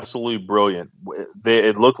 It's absolutely brilliant.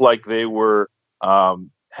 It looked like they were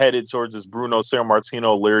headed towards this Bruno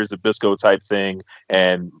Sammartino, Larry Zbyszko type thing.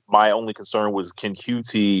 And my only concern was, can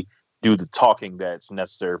QT do the talking that's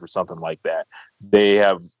necessary for something like that? They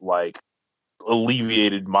have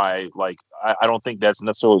alleviated my, I don't think that's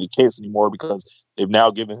necessarily the case anymore because they've now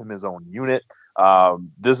given him his own unit.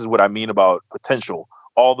 This is what I mean about potential.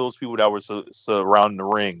 All those people that were surrounding the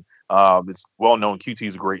ring. It's well known QT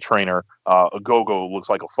is a great trainer. Ogogo looks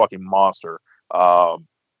like a fucking monster.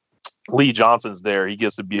 Lee Johnson's there. He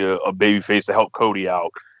gets to be a babyface to help Cody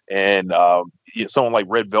out. And someone like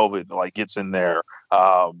Red Velvet gets in there.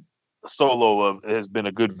 Solo has been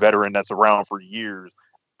a good veteran that's around for years.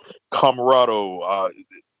 Camarado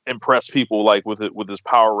impressed people with his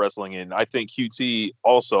power wrestling. And I think QT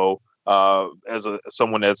also, as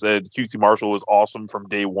someone that said QT Marshall was awesome from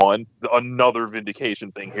day one. Another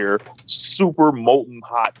vindication thing here. Super molten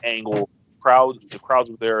hot angle. The crowds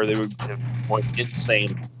were there. They were going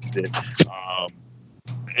insane. And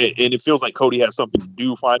it feels like Cody has something to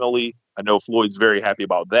do finally. I know Floyd's very happy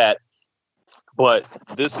about that. But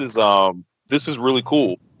this is really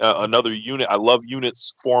cool. Another unit. I love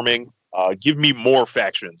units forming. Give me more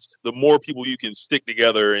factions. The more people you can stick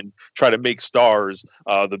together and try to make stars,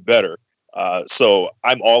 the better. So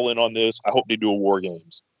I'm all in on this. I hope they do a War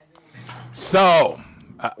Games. So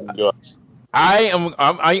I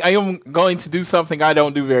am going to do something I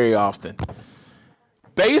don't do very often.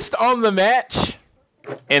 Based on the match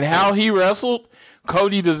and how he wrestled,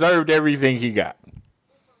 Cody deserved everything he got.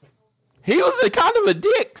 He was a kind of a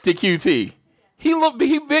dick to QT.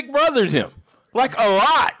 He big brothered him like a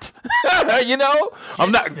lot.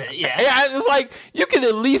 I'm not. Yeah. It's like you can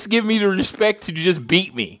at least give me the respect to just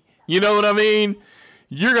beat me. You know what I mean?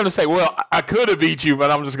 You're gonna say, "Well, I could have beat you,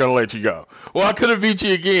 but I'm just gonna let you go." Well, I could have beat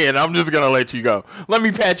you again. I'm just gonna let you go. Let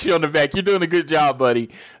me pat you on the back. You're doing a good job, buddy.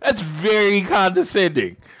 That's very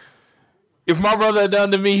condescending. If my brother had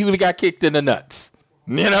done to me, he would have got kicked in the nuts.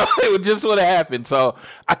 It just would have happened. So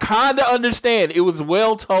I kind of understand. It was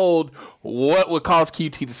well told what would cause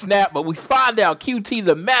QT to snap, but we find out QT,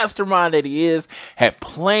 the mastermind that he is, had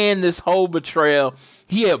planned this whole betrayal.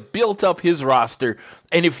 He had built up his roster.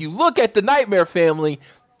 And if you look at the Nightmare family,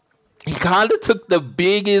 he kind of took the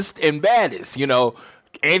biggest and baddest, Anthony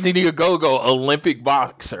Ogogo, Olympic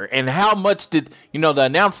boxer. And how much did, the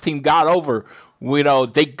announce team got over,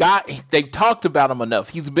 they talked about him enough.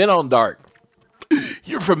 He's been on Dark.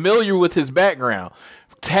 You're familiar with his background.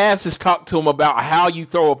 Taz has talked to him about how you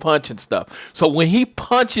throw a punch and stuff. So when he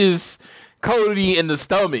punches Cody in the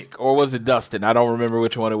stomach, or was it Dustin? I don't remember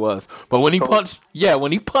which one it was. But when he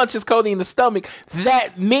punches Cody in the stomach,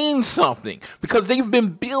 that means something because they've been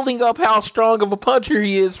building up how strong of a puncher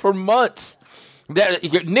he is for months. That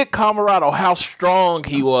Nick Comoroto, how strong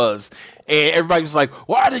he was, and everybody was like,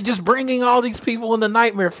 "Why are they just bringing all these people in the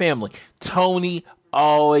Nightmare family?" Tony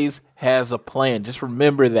always has a plan. Just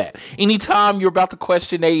remember that. Anytime you're about to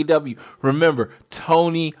question AEW, remember,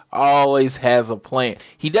 Tony always has a plan.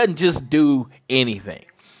 He doesn't just do anything.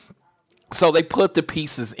 So they put the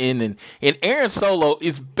pieces in, and Aaron Solo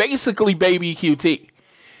is basically baby QT.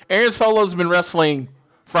 Aaron Solo's been wrestling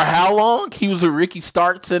for how long? He was with Ricky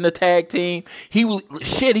Starks in the tag team. He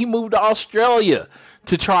moved to Australia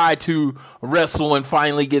to try to wrestle and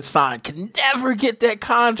finally get signed. Can never get that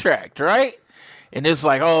contract, right? And it's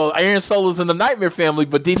like, oh, Aaron Solo's in the Nightmare family,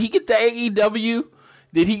 but did he get the AEW?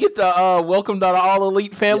 Did he get the welcome to the All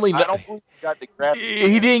Elite family? Yeah, I don't believe he got the graphic.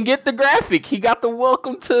 He didn't get the graphic. He got the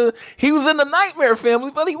welcome to. He was in the Nightmare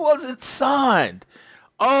family, but he wasn't signed.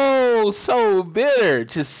 Oh, so bitter,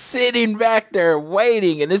 just sitting back there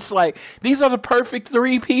waiting. And it's like, these are the perfect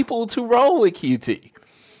three people to roll with QT.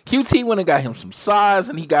 QT went and got him some size,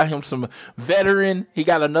 and he got him some veteran. He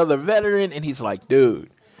got another veteran, and he's like,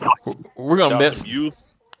 dude, we're going to mess.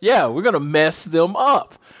 Yeah, we're going to mess them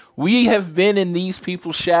up. We have been in these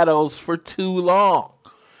people's shadows for too long.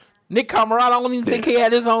 Nick Comoroto, I don't even think he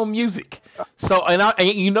had his own music. So, and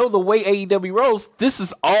you know the way AEW rolls, this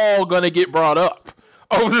is all going to get brought up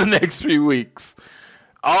over the next few weeks.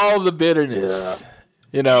 All the bitterness.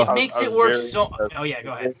 You know. It makes it work so... Oh, yeah,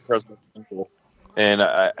 go ahead. And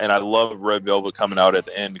I love Red Velvet coming out at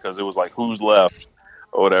the end because it was like, who's left?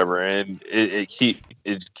 Or whatever. And it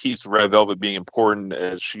keeps Red Velvet being important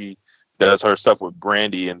as she does her stuff with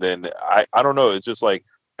Brandy. And then, I don't know, it's just like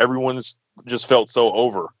everyone's just felt so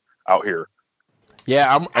over out here.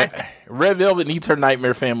 Yeah, Red Velvet needs her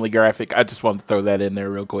Nightmare family graphic. I just wanted to throw that in there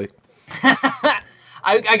real quick.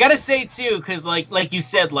 I gotta say too, because like you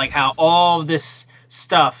said, like how all this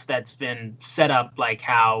stuff that's been set up, like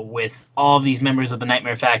how with all of these members of the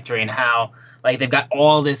Nightmare Factory and how like they've got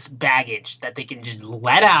all this baggage that they can just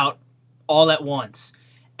let out all at once.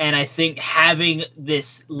 And I think having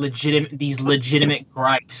these legitimate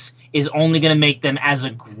gripes is only going to make them as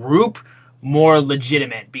a group more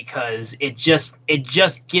legitimate because it just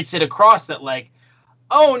gets it across that like,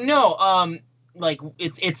 oh no, like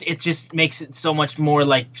it just makes it so much more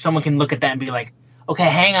like someone can look at that and be like, okay,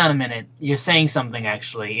 hang on a minute. You're saying something,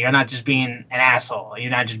 actually. You're not just being an asshole.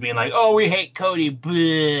 You're not just being like, oh, we hate Cody.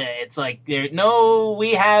 Bleh. It's like,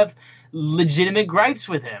 we have legitimate gripes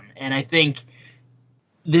with him. And I think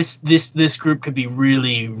this group could be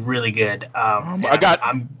really, really good. I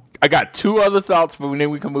got two other thoughts, but then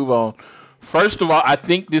we can move on. First of all, I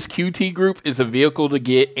think this QT group is a vehicle to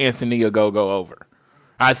get Anthony Ogogo over.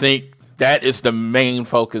 I think that is the main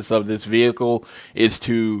focus of this vehicle is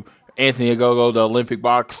to Anthony Ogogo, the Olympic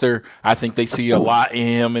boxer. I think they see a lot in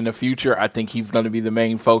him in the future. I think he's going to be the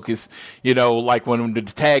main focus. You know, like when the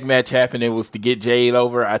tag match happened, it was to get Jade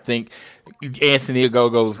over. I think Anthony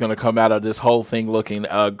Ogogo is going to come out of this whole thing looking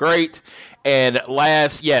great. And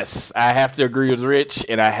last, yes, I have to agree with Rich,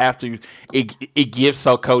 and it gives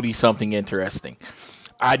Cody something interesting.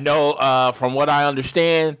 I know from what I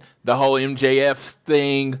understand, the whole MJF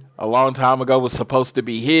thing a long time ago was supposed to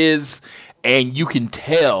be his. And you can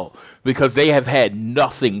tell because they have had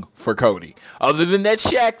nothing for Cody. Other than that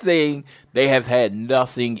Shaq thing, they have had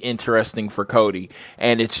nothing interesting for Cody.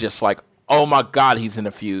 And it's just like, oh my God, he's in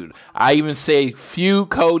a feud. I even say feud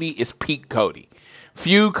Cody is peak Cody.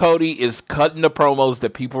 Feud Cody is cutting the promos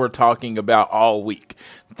that people are talking about all week.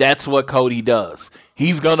 That's what Cody does.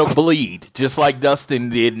 He's going to bleed, just like Dustin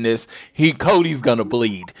did in this. Cody's going to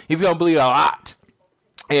bleed. He's going to bleed a lot.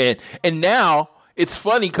 And now... it's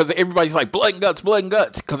funny because everybody's like, blood and guts,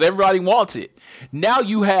 because everybody wants it. Now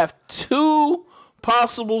you have two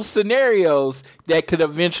possible scenarios that could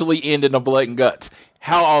eventually end in a blood and guts.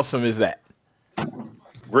 How awesome is that?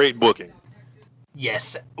 Great booking.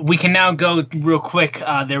 Yes. We can now go real quick.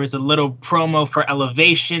 There was a little promo for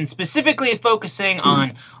Elevation, specifically focusing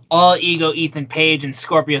on All Ego, Ethan Page, and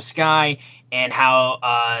Scorpio Sky, and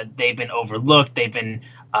how they've been overlooked. They've been...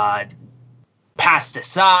 passed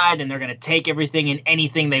aside, and they're going to take everything and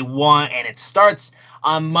anything they want, and it starts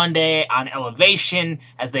on Monday on Elevation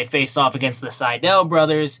as they face off against the Sydal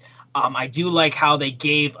brothers. I do like how they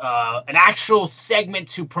gave an actual segment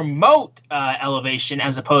to promote Elevation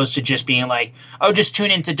as opposed to just being like, oh, just tune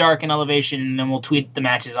into Dark and Elevation and then we'll tweet the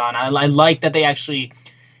matches on. I like that they actually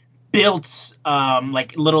built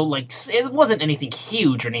it wasn't anything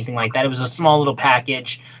huge or anything like that. It was a small little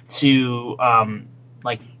package to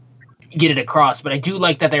get it across. But I do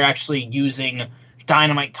like that they're actually using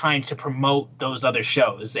Dynamite time to promote those other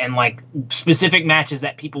shows and like specific matches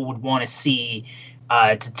that people would want to see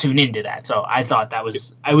to tune into that. So I thought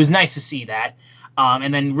it was nice to see that.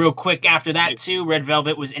 And then real quick after that too, Red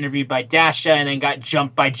Velvet was interviewed by Dasha and then got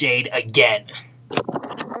jumped by Jade again.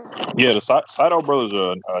 Yeah, the Saito brothers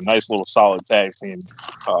are a nice little solid tag team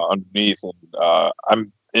underneath, and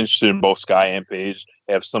I'm interested in both Sky and Paige.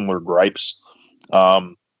 They have similar gripes,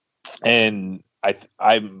 and I'm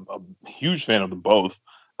a huge fan of them both.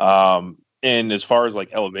 And as far as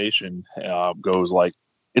like Elevation goes, like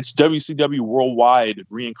it's WCW Worldwide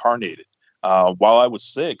reincarnated. While I was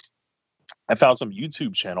sick, I found some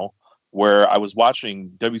YouTube channel where I was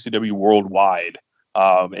watching WCW Worldwide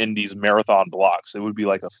in these marathon blocks. It would be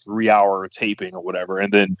like a 3-hour taping or whatever,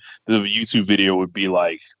 and then the YouTube video would be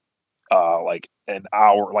like an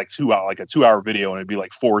hour, like 2 hour, like a 2-hour video, and it'd be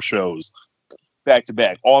like 4 shows back to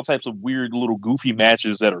back, all types of weird little goofy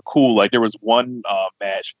matches that are cool. Like there was one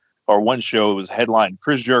match or one show, it was headlined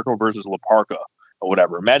Chris Jericho versus La Parka or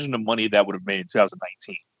whatever. Imagine the money that would have made in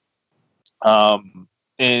 2019.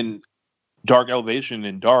 And Dark Elevation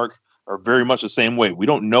and Dark are very much the same way. We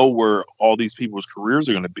don't know where all these people's careers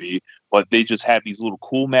are going to be, but they just have these little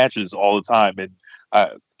cool matches all the time. And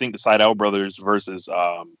I think the Sydal brothers versus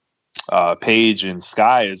Paige and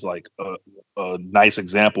Sky is like a nice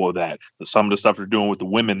example of that. Some of the stuff they're doing with the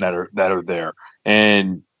women that are there,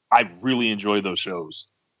 and I really enjoy those shows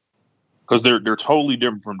because they're totally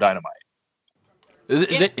different from Dynamite.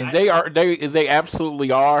 They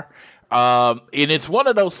absolutely are, and it's one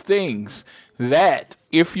of those things that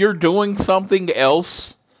if you're doing something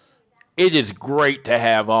else, it is great to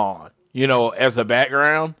have on, as a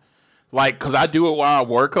background. Like, cause I do it while I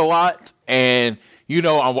work a lot, and I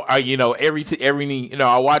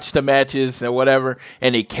watch the matches and whatever,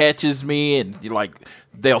 and it catches me, and like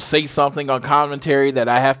they'll say something on commentary that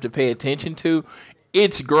I have to pay attention to.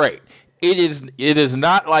 It's great. It is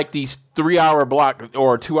not like these 3-hour block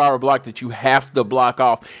or 2-hour block that you have to block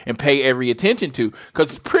off and pay every attention to,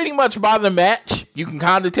 because pretty much by the match you can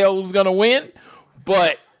kind of tell who's gonna win,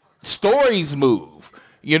 but stories move.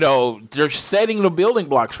 They're setting the building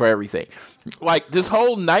blocks for everything. Like this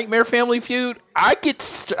whole Nightmare Family feud, I could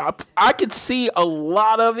see a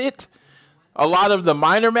lot of it, a lot of the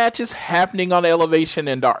minor matches happening on Elevation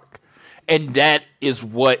and Dark, and that is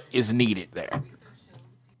what is needed there.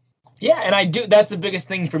 Yeah, and I do. That's the biggest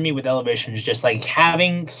thing for me with Elevation is just like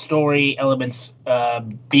having story elements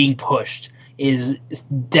being pushed is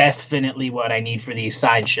definitely what I need for these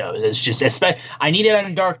side shows. It's just, I need it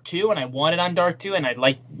on Dark 2, and I want it on Dark 2, and I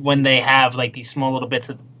like when they have like these small little bits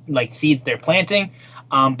of like seeds they're planting.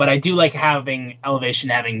 But I do like having Elevation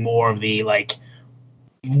having more of the like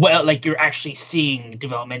you're actually seeing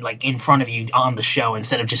development like in front of you on the show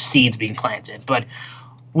instead of just seeds being planted. But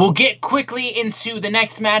we'll get quickly into the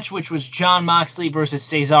next match, which was Jon Moxley versus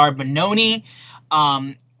Cesar Bononi.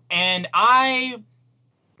 And I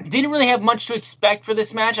didn't really have much to expect for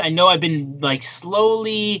this match. I know I've been like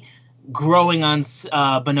slowly growing on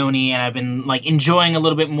Bononi, and I've been like enjoying a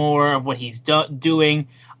little bit more of what he's doing.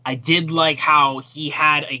 I did like how he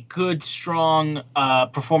had a good, strong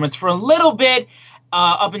performance for a little bit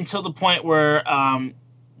up until the point where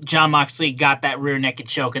Jon Moxley got that rear naked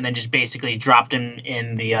choke and then just basically dropped him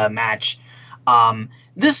in the match.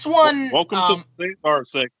 This one, welcome to the Cesar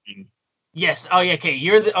section. Yes. Oh yeah. Okay.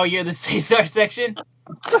 You're the Cesar section.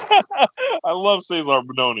 I love Cesar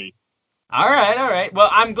Bononi. All right. Well,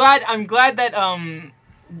 I'm glad that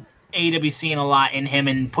AEW's seeing a lot in him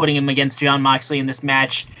and putting him against Jon Moxley in this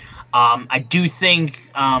match. I do think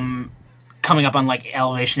coming up on like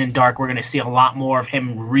Elevation and Dark, we're going to see a lot more of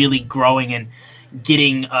him really growing and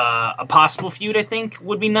getting a possible feud. I think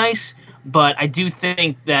would be nice. But I do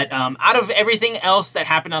think that out of everything else that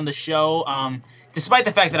happened on the show, despite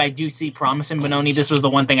the fact that I do see promise in Bononi, this was the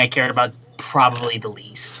one thing I cared about probably the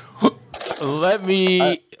least. Let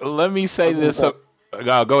me say this.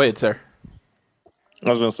 Go ahead, sir. I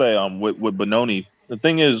was going to say, with Bononi, the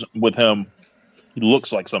thing is with him, he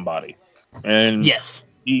looks like somebody, and yes,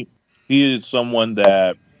 he is someone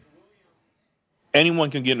that anyone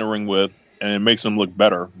can get in the ring with, and it makes him look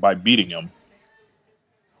better by beating him.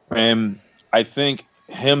 And I think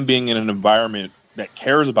him being in an environment that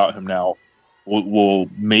cares about him now will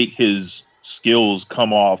make his skills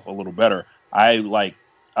come off a little better. I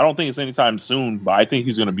don't think it's anytime soon, but I think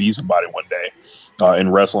he's going to be somebody one day in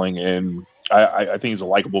wrestling, and I think he's a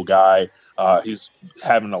likable guy. He's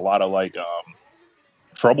having a lot of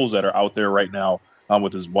troubles that are out there right now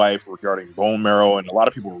with his wife regarding bone marrow, and a lot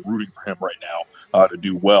of people are rooting for him right now to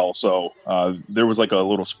do well. So there was like a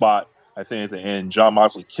little spot I think at the end, Jon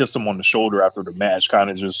Moxley kissed him on the shoulder after the match, kind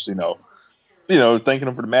of just, thanking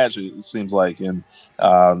him for the match, it seems like. And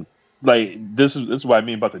like this is what I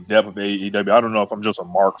mean about the depth of AEW. I don't know if I'm just a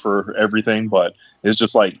mark for everything, but it's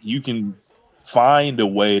just like you can find a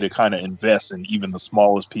way to kind of invest in even the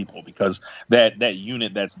smallest people, because that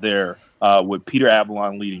unit that's there with Peter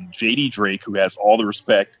Avalon leading, JD Drake, who has all the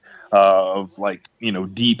respect of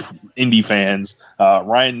deep indie fans,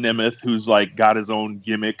 Ryan Nemeth, who's like got his own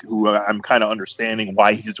gimmick, who I'm kind of understanding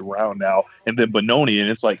why he's around now, and then Benoni, and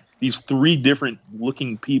it's like these three different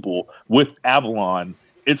looking people with Avalon.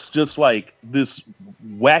 It's just like this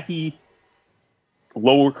wacky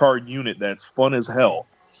lower card unit that's fun as hell.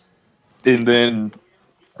 And then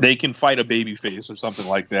they can fight a babyface or something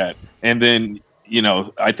like that. And then,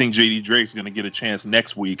 I think JD Drake's going to get a chance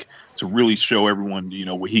next week to really show everyone,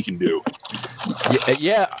 what he can do.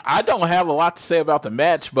 Yeah, I don't have a lot to say about the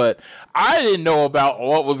match, but I didn't know about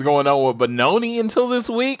what was going on with Benoni until this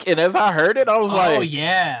week. And as I heard it, I was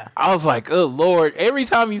oh, Lord, every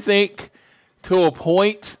time you think to a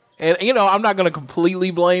point, and, I'm not going to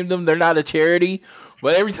completely blame them. They're not a charity.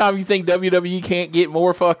 But every time you think WWE can't get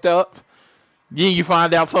more fucked up, you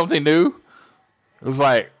find out something new. It's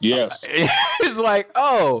like, yes. It's like,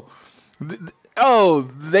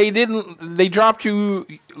 they dropped you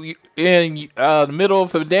in the middle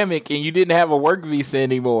of a pandemic and you didn't have a work visa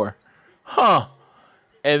anymore. Huh.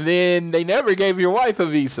 And then they never gave your wife a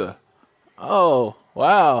visa. Oh,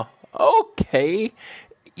 wow. Okay.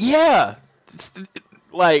 Yeah.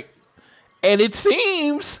 And it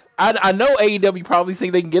seems, I know AEW probably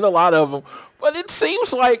think they can get a lot of them, but it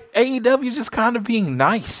seems like AEW is just kind of being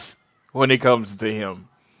nice when it comes to him.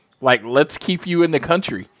 Like, let's keep you in the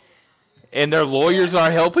country. And their lawyers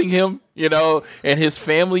are helping him, and his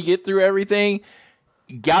family get through everything.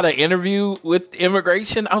 Got an interview with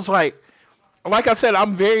immigration. I was like I said,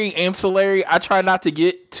 I'm very ancillary. I try not to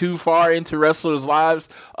get too far into wrestlers' lives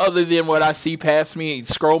other than what I see past me,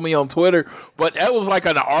 scroll me on Twitter. But that was like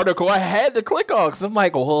an article I had to click on because I'm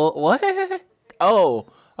like, well, what? Oh,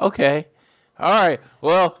 okay. All right.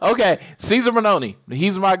 Well, okay. Cesar Bononi,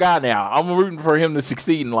 he's my guy now. I'm rooting for him to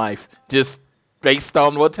succeed in life just based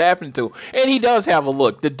on what's happened to him. And he does have a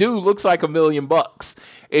look. The dude looks like $1 million.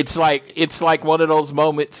 It's like one of those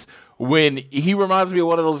moments when he reminds me of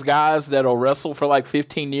one of those guys that'll wrestle for like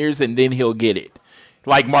 15 years and then he'll get it.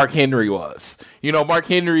 Like Mark Henry was. Mark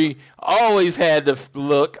Henry always had the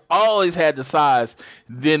look, always had the size.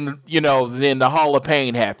 Then the Hall of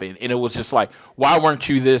Pain happened. And it was just like, why weren't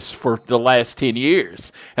you this for the last 10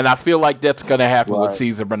 years? And I feel like that's going to happen with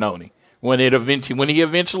Cesar Bononi. When he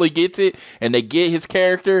eventually gets it and they get his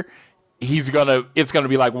character, it's going to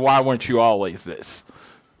be like, why weren't you always this?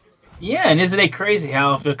 Yeah, and isn't it crazy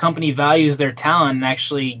how if a company values their talent and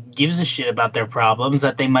actually gives a shit about their problems,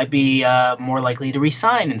 that they might be more likely to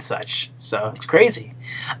resign and such. So it's crazy.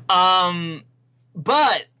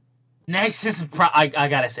 But next is I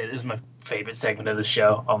gotta say, this is my favorite segment of the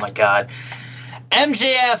show. Oh my god.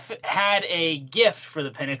 MJF had a gift for the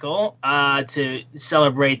Pinnacle to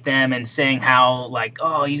celebrate them and saying how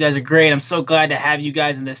oh, you guys are great. I'm so glad to have you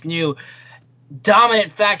guys in this new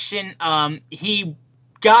dominant faction. He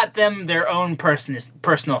got them their own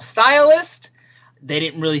personal stylist. They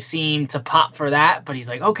didn't really seem to pop for that, but he's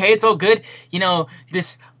like, okay, it's all good.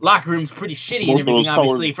 This locker room's pretty shitty and everything,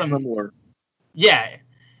 obviously. Yeah,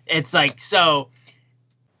 it's like, so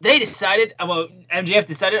they decided, MJF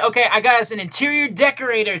decided, okay, I got us an interior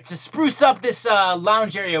decorator to spruce up this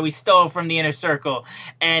lounge area we stole from the Inner Circle.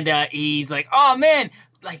 And he's like, oh man,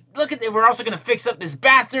 look at it. We're also going to fix up this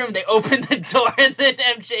bathroom. They open the door, and then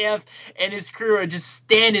MJF and his crew are just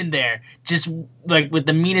standing there, just with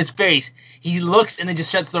the meanest face. He looks and then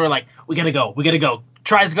just shuts the door we got to go.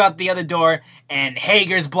 Tries to go out the other door, and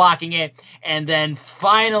Hager's blocking it. And then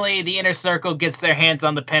finally the Inner Circle gets their hands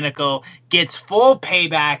on the Pinnacle, gets full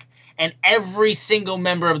payback, and every single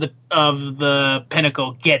member of the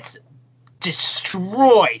Pinnacle gets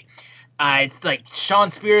destroyed. It's like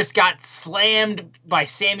Sean Spears got slammed by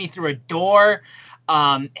Sammy through a door.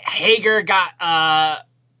 Hager got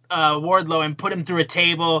Wardlow and put him through a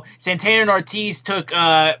table. Santana and Ortiz took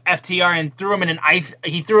FTR and threw him in an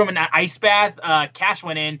ice bath. Cash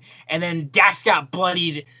went in, and then Dax got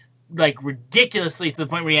bloodied ridiculously to the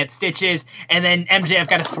point where he had stitches. And then MJF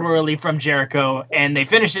got a swirly from Jericho, and they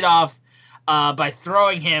finished it off by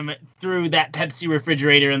throwing him through that Pepsi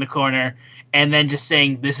refrigerator in the corner. And then just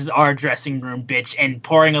saying, this is our dressing room, bitch, and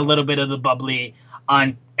pouring a little bit of the bubbly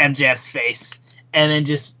on MJF's face, and then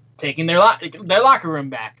just taking their locker room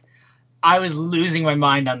back. I was losing my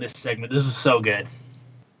mind on this segment. This is so good.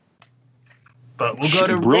 But we'll go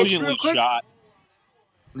to brilliantly Rich real quick. shot.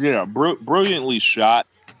 Yeah, brilliantly shot.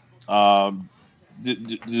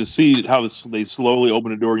 To see how they slowly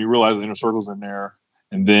open the door and you realize the Inner Circle's in there,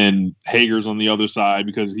 and then Hager's on the other side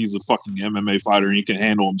because he's a fucking MMA fighter and he can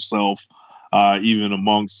handle himself, even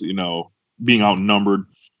amongst being outnumbered.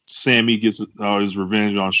 Sammy gets his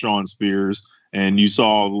revenge on Shawn Spears, and you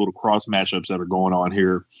saw the little cross matchups that are going on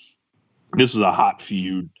here. This is a hot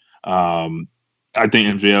feud. I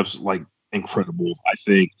think MJF's like incredible. I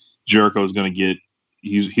think Jericho's going to get.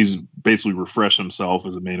 He's basically refreshed himself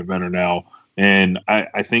as a main eventer now, and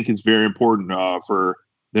I think it's very important for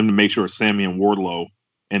them to make sure Sammy and Wardlow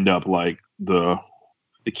end up like the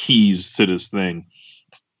keys to this thing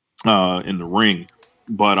in the ring.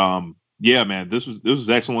 But yeah, man, this was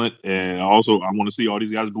excellent, and also I want to see all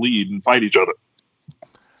these guys bleed and fight each other.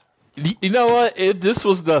 You know what? This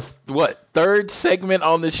was the third segment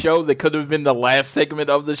on the show that could have been the last segment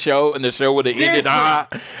of the show, and the show would have ended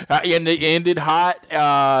hot. And it ended hot.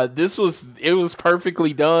 It was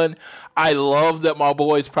perfectly done. I love that my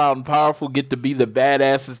boys Proud and Powerful get to be the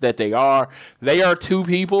badasses that they are. They are two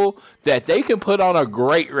people that they can put on a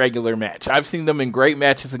great regular match. I've seen them in great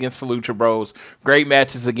matches against the Lucha Bros, great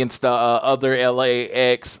matches against other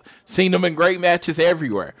LAX, seen them in great matches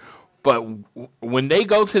everywhere. But when they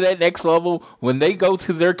go to that next level, when they go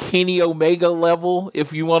to their Kenny Omega level,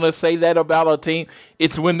 if you want to say that about a team,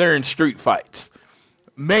 it's when they're in street fights.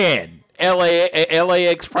 Man,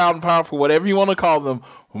 LAX, Proud and Powerful, whatever you want to call them,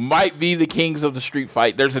 might be the kings of the street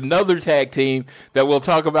fight. There's another tag team that we'll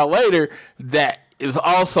talk about later that is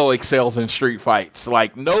also excels in street fights.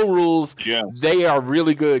 Like, no rules. Yes. They are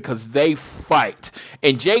really good because they fight.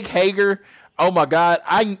 And Jake Hager... Oh my God!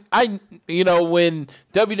 I when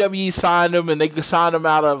WWE signed him and they signed him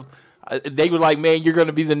out of, they were like, man, you're going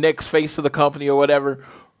to be the next face of the company or whatever.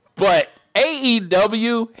 But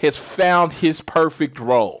AEW has found his perfect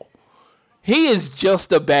role. He is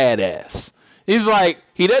just a badass. He's like,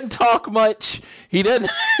 he doesn't talk much. He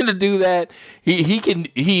doesn't do that.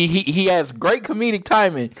 He has great comedic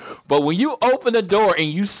timing. But when you open the door and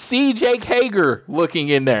you see Jake Hager looking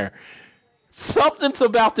in there, something's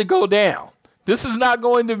about to go down. This is not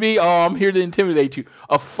going to be, oh, I'm here to intimidate you.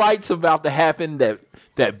 A fight's about to happen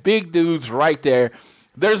that big dude's right there.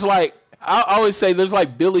 There's like, I always say there's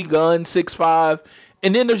like Billy Gunn, 6'5",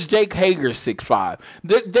 and then there's Jake Hager, 6'5".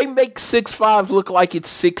 They make 6'5" look like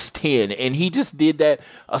it's 6'10", and he just did that,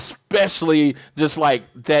 especially just like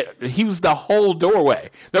that. He was the whole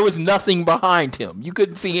doorway. There was nothing behind him. You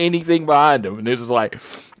couldn't see anything behind him, and it was like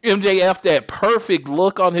MJF, that perfect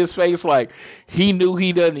look on his face, like he knew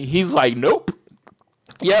he done. He's like, nope.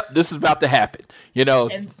 Yep, this is about to happen.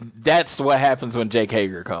 That's what happens when Jake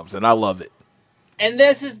Hager comes, and I love it. And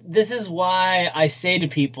this is why I say to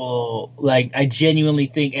people, like, I genuinely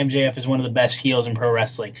think MJF is one of the best heels in pro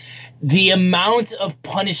wrestling. The amount of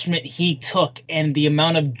punishment he took and the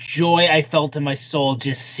amount of joy I felt in my soul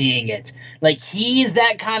just seeing it. Like, he's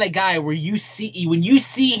that kind of guy where when you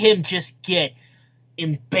see him just get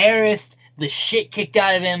embarrassed, the shit kicked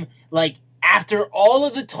out of him, like, after all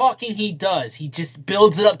of the talking he does, he just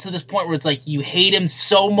builds it up to this point where it's like you hate him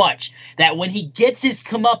so much that when he gets his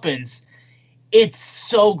comeuppance, it's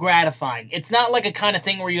so gratifying. It's not like a kind of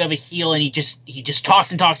thing where you have a heel and he just talks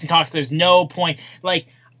and talks and talks. There's no point. Like,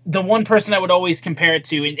 the one person I would always compare it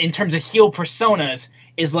to in terms of heel personas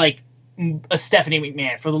is like a Stephanie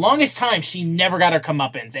McMahon. For the longest time, she never got her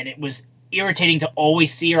comeuppance, and it was irritating to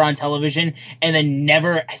always see her on television and then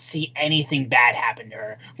never see anything bad happen to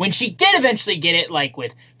her. When she did eventually get it, like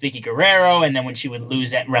with Vicky Guerrero, and then when she would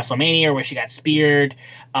lose at WrestleMania where she got speared,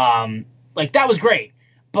 like, that was great.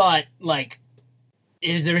 But, like,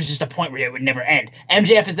 there was just a point where it would never end.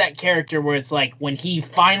 MJF is that character where it's like when he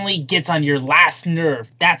finally gets on your last nerve,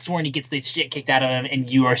 that's when he gets the shit kicked out of him and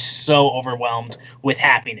you are so overwhelmed with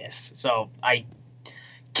happiness. So I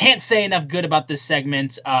can't say enough good about this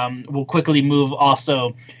segment. We'll quickly move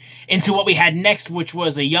also into what we had next, which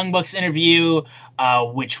was a Young Bucks interview,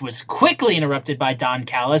 which was quickly interrupted by Don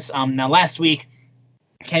Callis. Now, last week,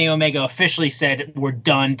 Kenny Omega officially said we're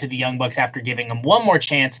done to the Young Bucks after giving them one more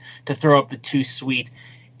chance to throw up the Too Sweet,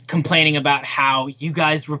 complaining about how you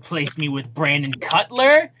guys replaced me with Brandon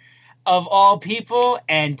Cutler, of all people.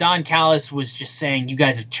 And Don Callis was just saying, you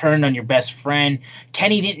guys have turned on your best friend.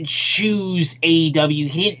 Kenny didn't choose AEW.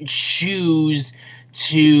 He didn't choose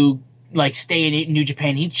to, like, stay in New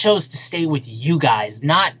Japan. He chose to stay with you guys,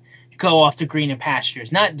 not go off to greener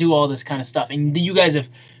pastures, not do all this kind of stuff. And you guys have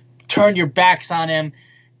turned your backs on him,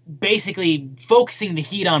 basically focusing the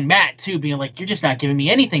heat on Matt, too, being like, you're just not giving me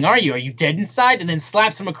anything, are you? Are you dead inside? And then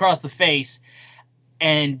slaps him across the face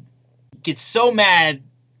and gets so mad,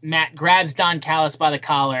 Matt grabs Don Callis by the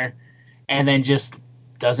collar and then just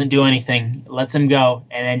doesn't do anything, lets him go,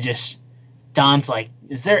 and then just Don's like,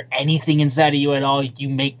 is there anything inside of you at all? You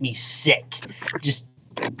make me sick. Just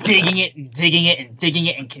digging it and digging it and digging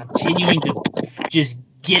it and continuing to just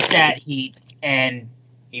get that heat, and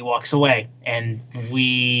he walks away. And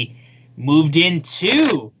we moved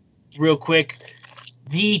into, real quick,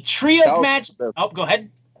 the trios match. Oh, go ahead.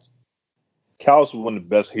 Callis was one of the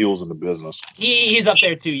best heels in the business. He's up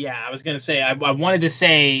there too. Yeah, I was gonna say. I wanted to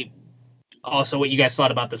say also what you guys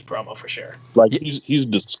thought about this promo for sure. Like he's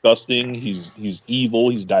disgusting. He's evil.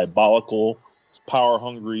 He's diabolical. He's power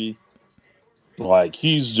hungry. Like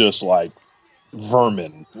he's just like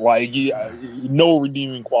vermin. Like no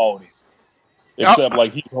redeeming qualities, except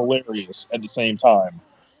like he's hilarious at the same time.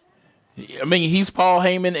 I mean, he's Paul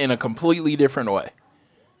Heyman in a completely different way.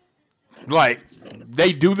 Like,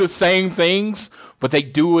 they do the same things, but they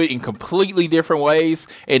do it in completely different ways,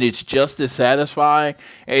 and it's just as satisfying.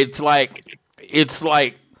 It's like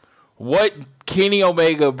what Kenny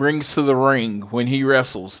Omega brings to the ring when he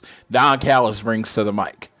wrestles, Don Callis brings to the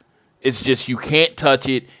mic. It's just, you can't touch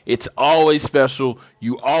it. It's always special.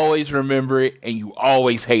 You always remember it, and you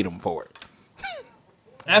always hate him for it.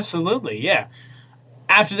 Absolutely, yeah.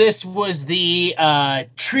 After this was the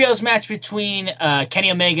trios match between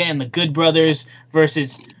Kenny Omega and the Good Brothers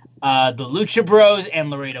versus the Lucha Bros and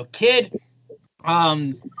Laredo Kid.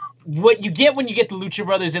 What you get when you get the Lucha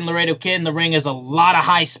Brothers and Laredo Kid in the ring is a lot of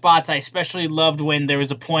high spots. I especially loved when there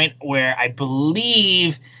was a point where I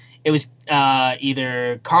believe it was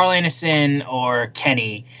either Carl Anderson or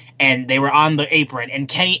Kenny, and they were on the apron.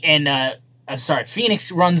 And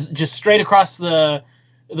Phoenix runs just straight across the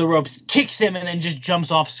ropes, kicks him, and then just jumps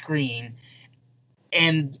off screen.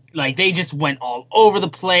 And like they just went all over the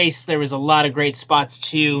place. There was a lot of great spots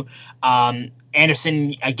too.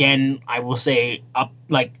 Anderson, again, I will say,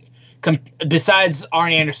 besides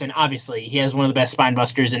Arn Anderson, obviously he has one of the best spine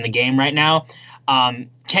busters in the game right now.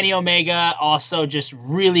 Kenny Omega also just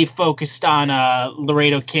really focused on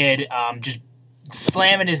Laredo Kid, just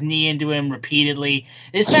slamming his knee into him repeatedly.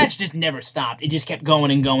 This match just never stopped. It just kept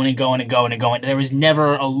going and going and going and going and going. There was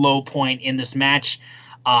never a low point in this match.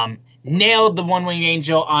 Nailed the One-Winged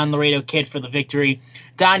Angel on Laredo Kid for the victory.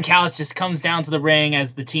 Don Callis just comes down to the ring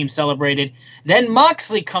as the team celebrated. Then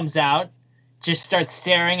Moxley comes out, just starts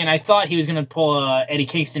staring, and I thought he was going to pull Eddie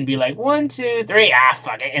Kingston, be like, 1, 2, 3,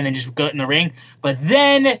 fuck it, and then just go in the ring. But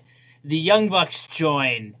then the Young Bucks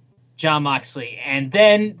join Jon Moxley, and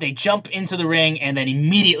then they jump into the ring, and then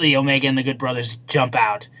immediately Omega and the Good Brothers jump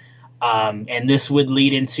out. And this would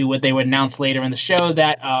lead into what they would announce later in the show,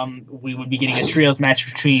 that we would be getting a trios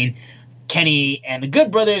match between Kenny and the Good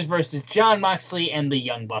Brothers versus Jon Moxley and the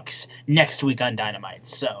Young Bucks next week on Dynamite.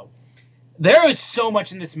 So there was so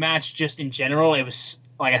much in this match just in general. It was,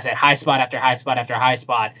 like I said, high spot after high spot after high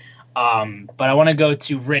spot. But I want to go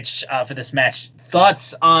to Rich for this match.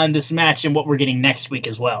 Thoughts on this match and what we're getting next week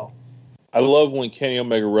as well? I love when Kenny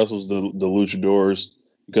Omega wrestles the Luchadors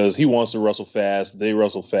because he wants to wrestle fast. They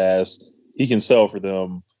wrestle fast. He can sell for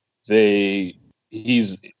them.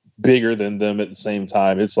 He's bigger than them at the same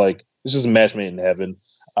time. It's just a match made in heaven.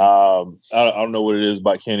 I don't know what it is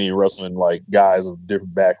about Kenny wrestling like guys of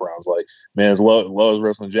different backgrounds. Like, man, loves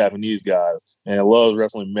wrestling Japanese guys and it loves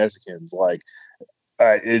wrestling Mexicans. Like,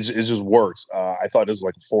 it just works. I thought this was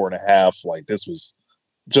like a 4.5. Like, this was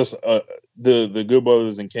just the Good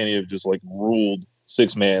Brothers and Kenny have just like ruled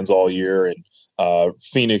six mans all year, and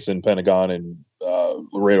Phoenix and Pentagon and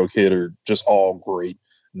Laredo Kid are just all great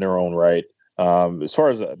in their own right. As far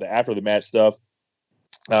as the after the match stuff,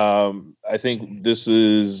 I think this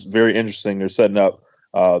is very interesting. They're setting up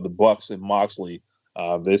the Bucks and Moxley.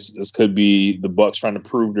 This could be the Bucks trying to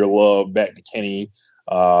prove their love back to Kenny.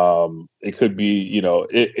 It could be,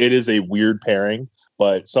 it is a weird pairing,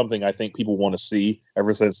 but something I think people want to see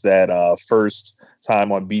ever since that first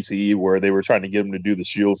time on BTE where they were trying to get him to do the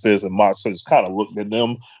Shield Fist and Moxley just kind of looked at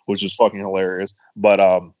them, which is fucking hilarious. But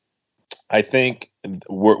I think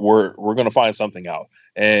we're going to find something out.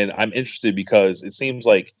 And I'm interested because it seems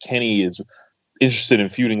like Kenny is interested in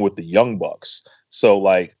feuding with the Young Bucks. So,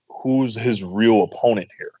 like, who's his real opponent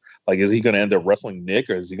here? Like, is he going to end up wrestling Nick,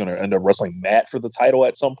 or is he going to end up wrestling Matt for the title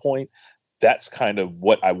at some point? That's kind of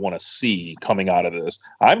what I want to see coming out of this.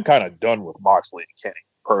 I'm kind of done with Moxley and Kenny,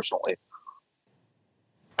 personally.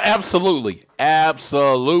 Absolutely.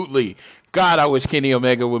 God, I wish Kenny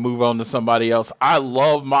Omega would move on to somebody else. I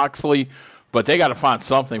love Moxley, but they got to find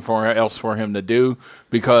something else for him to do,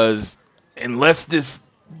 because unless this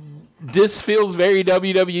feels very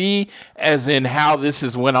WWE, as in how this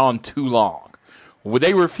has went on too long.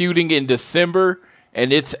 They were feuding in December,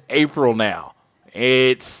 and it's April now.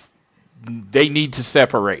 they need to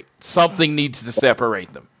separate. Something needs to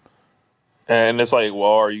separate them. And it's like,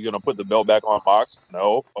 well, are you going to put the belt back on Mox?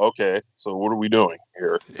 No. Okay. So what are we doing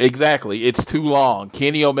here? Exactly. It's too long.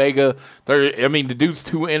 Kenny Omega, the dude's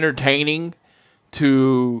too entertaining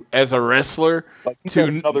as a wrestler. Like he's got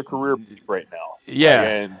another career right now.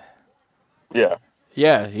 Yeah.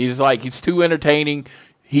 Yeah. He's too entertaining.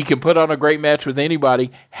 He can put on a great match with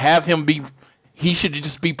anybody. He should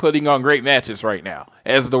just be putting on great matches right now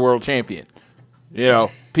as the world champion.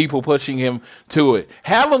 People pushing him to it.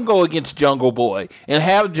 Have him go against Jungle Boy and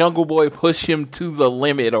have Jungle Boy push him to the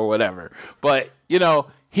limit or whatever. But,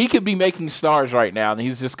 he could be making stars right now, and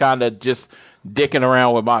he's just kind of just dicking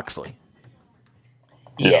around with Moxley.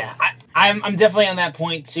 Yeah, I'm definitely on that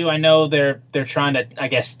point, too. I know they're trying to, I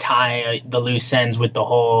guess, tie the loose ends with the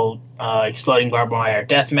whole exploding barbed wire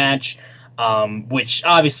death match, which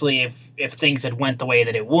obviously if things had went the way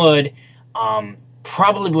that it would,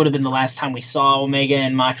 probably would have been the last time we saw Omega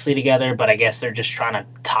and Moxley together, but I guess they're just trying to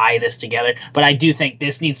tie this together. But I do think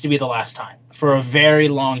this needs to be the last time. For a very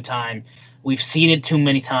long time, we've seen it too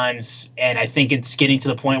many times, and I think it's getting to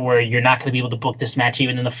the point where you're not going to be able to book this match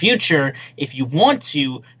even in the future if you want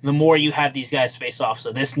to, the more you have these guys face off.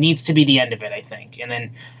 So this needs to be the end of it, I think. And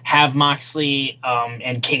then have Moxley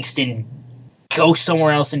and Kingston go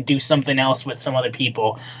somewhere else and do something else with some other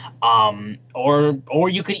people. Or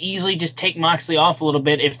you could easily just take Moxley off a little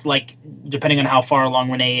bit if, depending on how far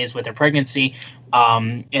along Renee is with her pregnancy,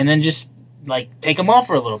 and then just take him off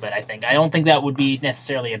for a little bit. I don't think that would be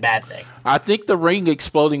necessarily a bad thing. I think the ring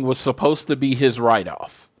exploding was supposed to be his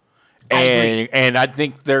write-off, and I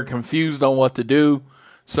think they're confused on what to do.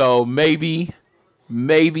 So maybe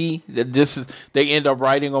they end up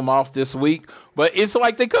writing him off this week. But it's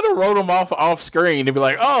like they could have wrote him off screen and be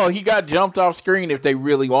like, oh, he got jumped off screen if they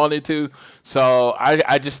really wanted to. So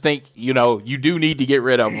I just think, you do need to get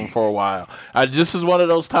rid of him for a while. This is one of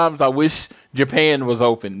those times I wish Japan was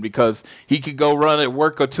open because he could go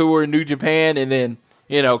work a tour in New Japan and then,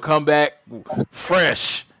 come back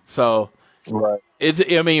fresh. So right.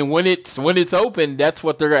 When it's open, that's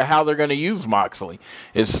how they're going to use Moxley.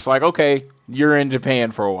 It's just like, okay, you're in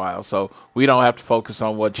Japan for a while, so we don't have to focus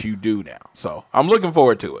on what you do now. So I'm looking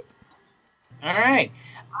forward to it. All right.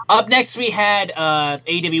 Up next, we had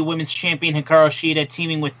AEW Women's Champion Hikaru Shida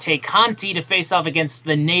teaming with Tay Conti to face off against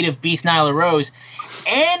the native beast Nyla Rose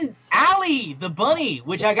and Allie, the bunny,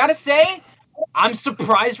 which I gotta say, I'm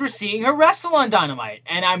surprised we're seeing her wrestle on Dynamite,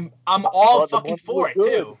 and I'm all fucking for it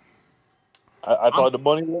too. I thought the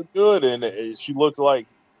bunny looked good, and she looked like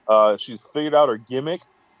she's figured out her gimmick,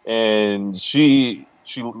 and they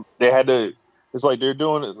had to. It's like they're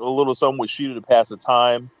doing a little something with Shida to pass the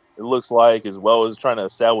time. It looks like, as well as trying to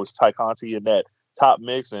establish Tay Conti in that top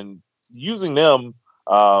mix and using them.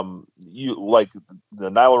 You like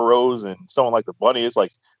the Nyla Rose and someone like the bunny. It's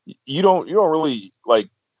like you don't really like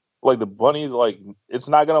the bunny's like it's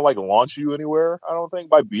not gonna launch you anywhere. I don't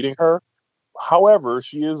think by beating her. However,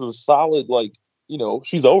 she is a solid,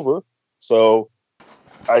 she's over. So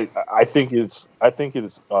I think it's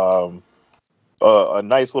a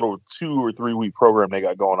nice little 2 or 3 week program they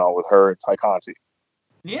got going on with her and Tay Conti.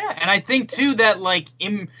 Yeah, and I think too that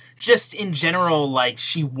in general,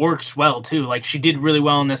 she works well too. She did really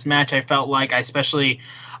well in this match. I felt like I especially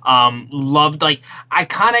loved I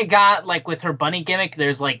kind of got with her bunny gimmick.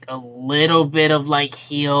 There's a little bit of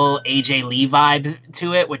heel AJ Lee vibe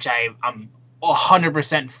to it, which I'm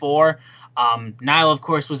 100% for. Nyla, of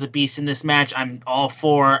course, was a beast in this match. I'm all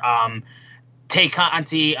for Tay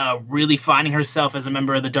Conti really finding herself as a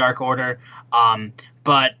member of the Dark Order.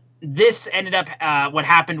 But this ended up, what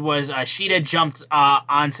happened was Shida jumped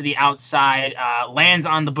onto the outside, lands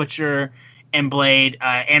on the Butcher and Blade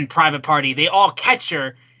and Private Party. They all catch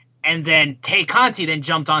her, and then Tay Conti then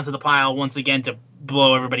jumped onto the pile once again to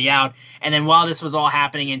blow everybody out. And then while this was all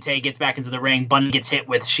happening and Tay gets back into the ring, Bunny gets hit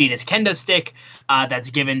with Shida's kendo stick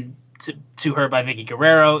that's given to her by Vicky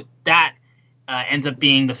Guerrero. That ends up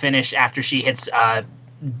being the finish after she hits,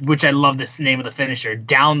 which I love this name of the finisher,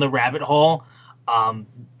 Down the Rabbit Hole.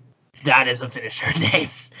 That is a finisher name.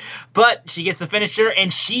 But she gets the finisher,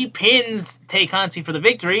 and she pins Tay Conti for the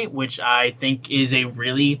victory, which I think is a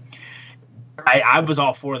really... I was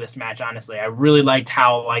all for this match, honestly. I really liked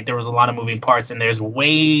how there was a lot of moving parts, and there's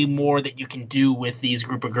way more that you can do with these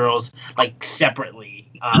group of girls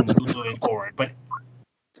separately moving forward. But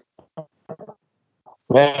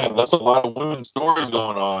man, that's a lot of women's stories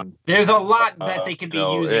going on. There's a lot that they can be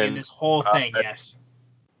using in this whole thing. Yes.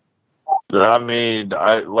 I mean,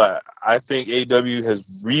 I think AEW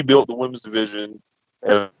has rebuilt the women's division.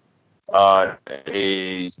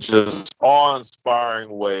 a just awe-inspiring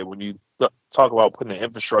way when you talk about putting the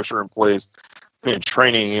infrastructure in place, putting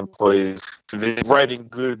training in place, writing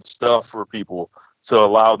good stuff for people to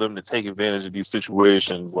allow them to take advantage of these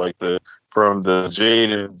situations, like from the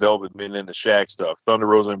Jade and Velvet Men and the Shaq stuff, Thunder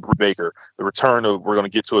Rosa and Britt Baker, the return of, we're going to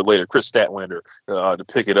get to it later, Chris Statlander to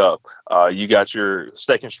pick it up. You got your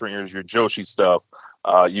second stringers, your Joshi stuff.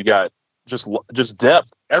 You got just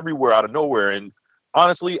depth everywhere out of nowhere. And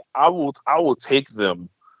honestly, I will take them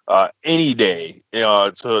any day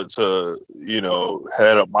to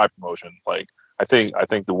head up my promotion. Like, I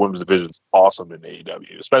think the women's division's awesome in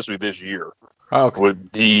AEW, especially this year. Okay.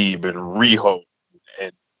 With Deeb and Riho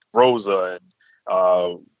and Rosa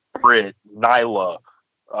and Britt, Nyla,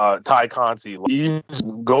 Ty Conti. You just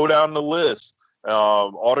go down the list.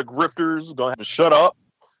 All the grifters gonna have to shut up.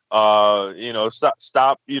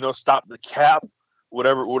 Stop the cap.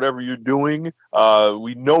 Whatever you're doing.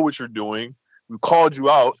 We know what you're doing. We called you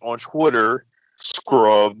out on Twitter,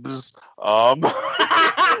 scrubs.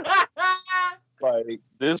 Like,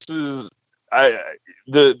 this is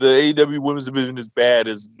the AEW women's division is bad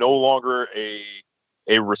is no longer a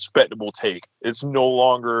respectable take. It's no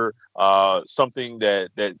longer something that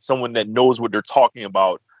someone that knows what they're talking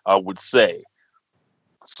about would say.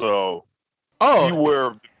 So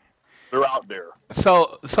beware, they're out there.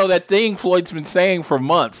 So that thing Floyd's been saying for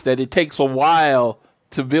months, that it takes a while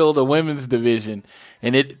to build a women's division,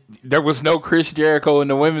 and there was no Chris Jericho in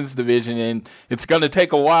the women's division, and it's going to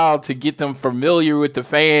take a while to get them familiar with the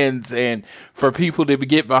fans and for people to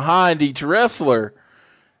get behind each wrestler.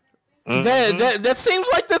 Mm-hmm. That seems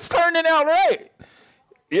like that's turning out right.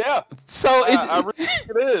 Yeah. So I really think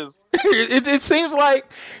it is. It seems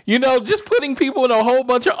like, just putting people in a whole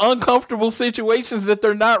bunch of uncomfortable situations that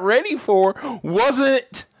they're not ready for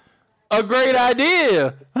wasn't a great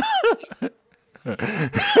idea. I'm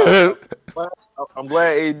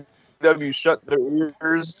glad AEW shut their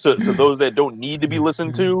ears to those that don't need to be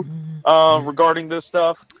listened to regarding this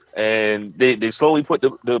stuff, and they slowly put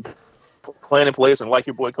the plan in place. And like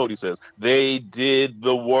your boy Cody says, they did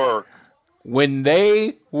the work. When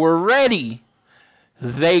they were ready,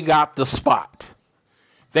 they got the spot.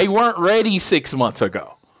 They weren't ready 6 months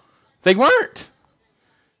ago. They weren't.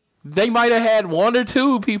 They might have had one or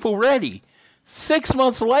two people ready. 6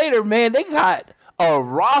 months later, man, they got a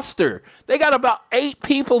roster. They got about 8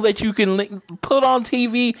 people that you can put on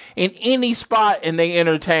TV in any spot and they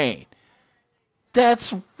entertain.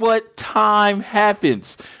 That's what time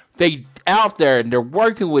happens. They out there and they're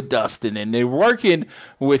working with Dustin and they're working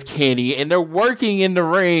with Kenny and they're working in the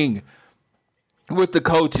ring with the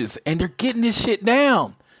coaches and they're getting this shit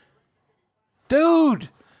down. Dude.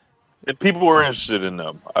 And people were interested in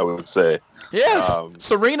them, I would say. Yes.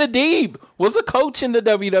 Serena Deeb was a coach in the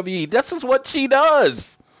WWE. This is what she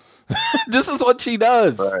does. This is what she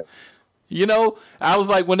does. Right. I was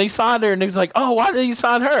like, when they signed her and they was like, oh, why did you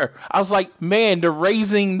sign her? I was like, man, they're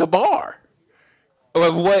raising the bar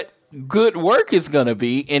of what good work is going to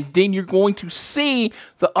be. And then you're going to see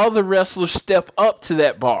the other wrestlers step up to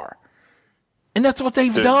that bar. And that's what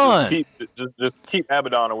they've done. Just keep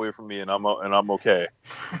Abaddon away from me, and I'm okay.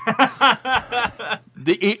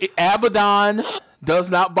 Abaddon does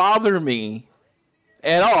not bother me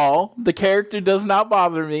at all. The character does not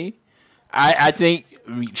bother me. I think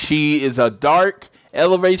she is a dark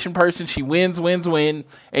elevation person. She wins, and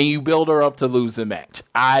you build her up to lose the match.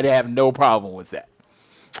 I'd have no problem with that.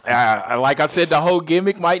 Like I said, the whole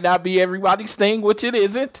gimmick might not be everybody's thing, which it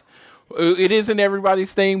isn't. It isn't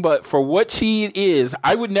everybody's thing, but for what she is,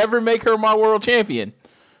 I would never make her my world champion,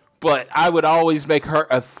 but I would always make her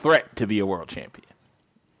a threat to be a world champion.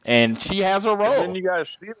 And she has a role. And then you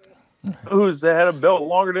got who's had a belt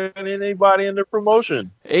longer than anybody in the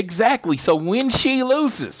promotion. Exactly. So when she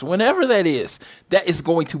loses, whenever that is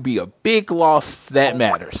going to be a big loss that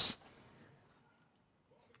matters.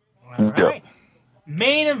 All right.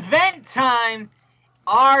 Main event time.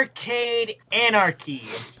 Arcade Anarchy.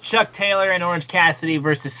 It's Chuck Taylor and Orange Cassidy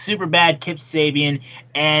versus Superbad Kip Sabian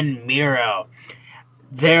and Miro.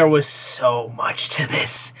 There was so much to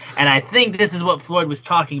this. And I think this is what Floyd was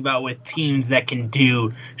talking about with teams that can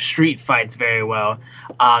do street fights very well.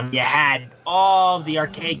 You had all the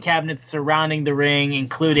arcade cabinets surrounding the ring,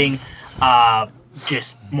 including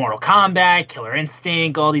just Mortal Kombat, Killer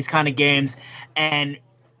Instinct, all these kind of games. And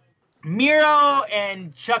Miro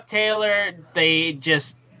and Chuck Taylor, there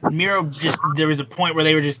was a point where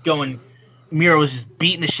they were just going, Miro was just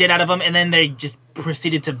beating the shit out of him, and then they just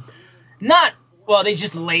proceeded to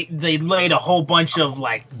they laid a whole bunch of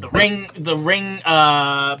like the ring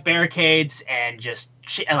barricades and just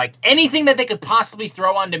like anything that they could possibly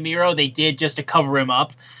throw onto Miro, they did just to cover him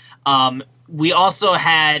up. We also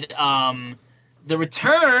had the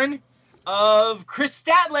return of Chris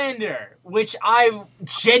Statlander, which I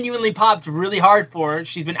genuinely popped really hard for.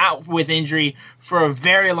 She's been out with injury for a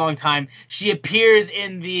very long time. She appears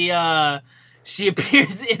in the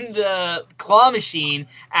claw machine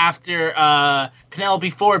after Penelope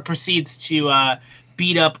Ford proceeds to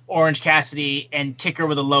beat up Orange Cassidy and kick him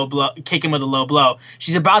with a low blow.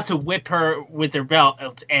 She's about to whip her with her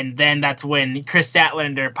belt, and then that's when Chris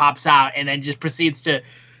Statlander pops out and then just proceeds to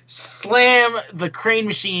slam the crane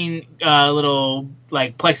machine little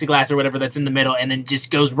like plexiglass or whatever that's in the middle, and then just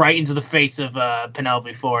goes right into the face of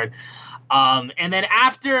Penelope Ford. And then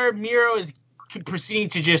after Miro is proceeding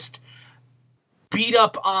to just beat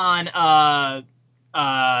up on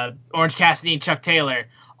Orange Cassidy and Chuck Taylor,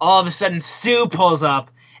 all of a sudden Sue pulls up,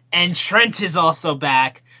 and Trent is also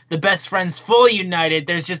back. The best friends fully united.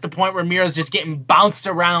 There's just a point where Miro's just getting bounced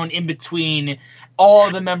around in between all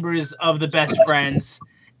the members of the best friends,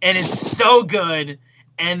 and it's so good.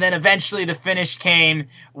 And then eventually the finish came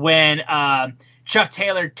when Chuck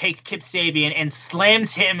Taylor takes Kip Sabian and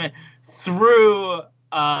slams him through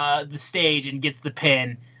the stage and gets the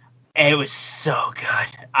pin. It was so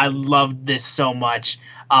good. I loved this so much.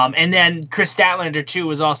 And then Chris Statlander too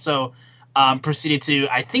was also proceeded to.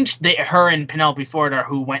 I think her and Penelope Ford are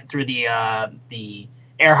who went through the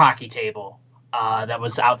air hockey table that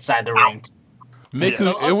was outside the ring.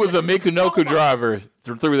 It was a Michinoku driver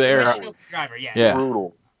through the air. Driver, yeah.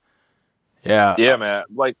 Brutal. Yeah. Yeah, man.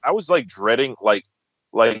 Like I was like dreading like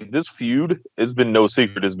this feud has been no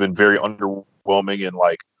secret. Has been very underwhelming and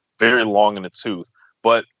like very long in the tooth.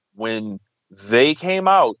 But when they came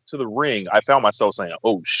out to the ring, I found myself saying,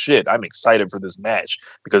 "Oh shit, I'm excited for this match,"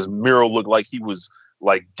 because Miro looked like he was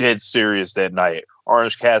like dead serious that night.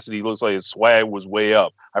 Orange Cassidy looks like his swag was way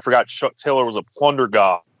up. I forgot Chuck Taylor was a plunder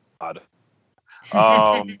god.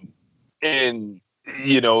 And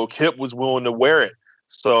Kip was willing to wear it.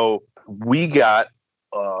 So we got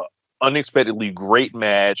unexpectedly great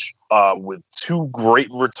match with two great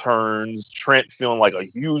returns. Trent feeling like a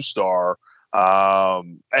huge star.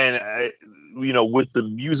 With the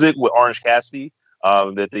music with Orange Cassidy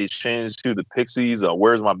that they changed to the Pixies,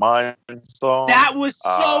 "Where's My Mind" song. That was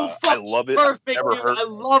so fucking I love it. perfect, dude. I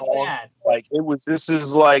love that. Like it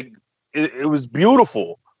was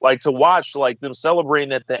beautiful. Like to watch like them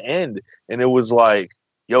celebrating at the end, and it was like,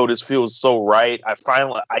 yo, this feels so right.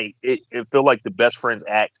 It felt like the Best Friends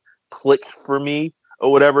act clicked for me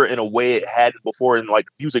or whatever in a way it had before, and like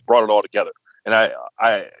music brought it all together. And I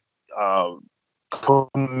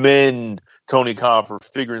commend Tony Khan for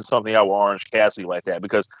figuring something out with Orange Cassidy like that,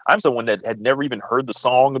 because I'm someone that had never even heard the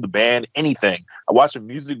song of the band, anything. I watched a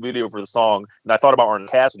music video for the song and I thought about Orange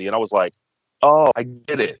Cassidy and I was like, oh, I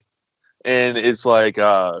get it. And it's like,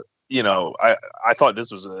 I thought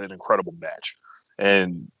this was an incredible match.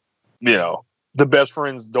 And, the Best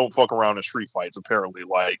Friends don't fuck around in street fights, apparently.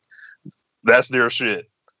 Like, that's their shit.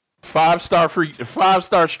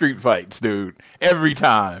 5-star street fights, dude. Every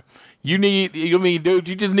time. You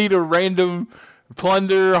just need a random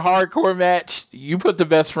plunder hardcore match. You put the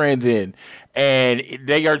Best Friends in, and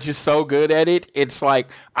they are just so good at it. It's like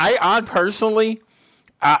I personally,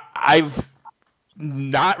 I've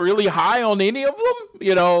not really high on any of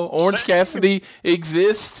them. Orange Cassidy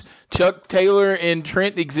exists. Chuck Taylor and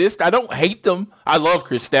Trent exist. I don't hate them. I love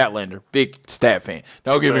Chris Statlander. Big Stat fan.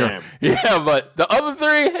 Don't get me wrong. Yeah, but the other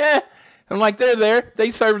three, I'm like, they're there.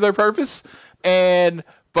 They serve their purpose.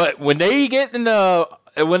 But when they get in the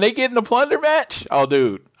plunder match, oh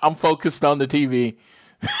dude, I'm focused on the TV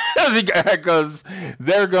because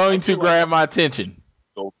they're going to grab my attention.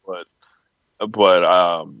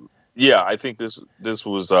 Yeah, I think this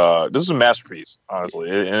was a masterpiece, honestly,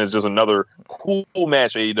 and it's just another cool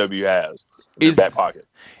match AEW has in their back pocket,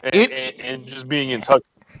 and just being in touch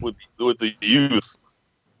with the youth.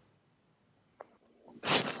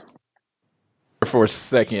 For a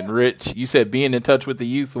second, Rich, you said being in touch with the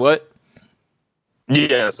youth. What?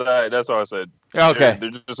 Yes, that's what I said. Okay,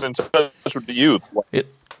 they're just in touch with the youth.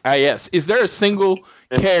 Yes. Is there a single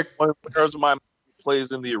character? When my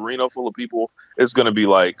plays in the arena full of people, it's going to be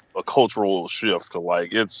like a cultural shift.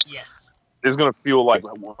 Like it's going to feel like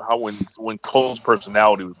how when Cole's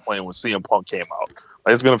personality was playing when CM Punk came out.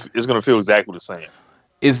 Like it's going to feel exactly the same.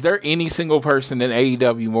 Is there any single person in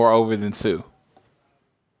AEW more over than Sue?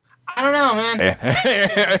 I don't know, man.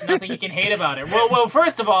 There's nothing you can hate about it. Well,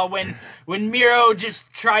 first of all, when Miro just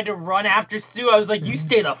tried to run after Sue, I was like, you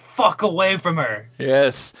stay the fuck away from her.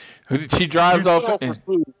 Yes. She drives off.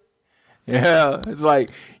 Yeah, it's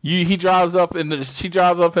like she drives up in the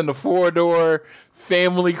 4-door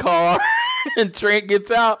family car. and Trent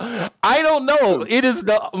gets out. I don't know. It is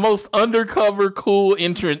the most undercover cool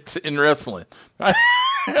entrance in wrestling.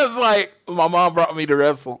 It's like my mom brought me to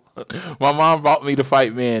wrestle. My mom brought me to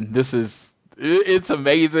fight men. It's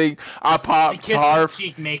amazing. I popped hard.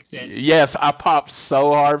 Cheek makes it. Yes, I popped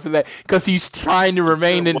so hard for that because he's trying to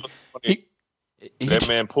remain in. That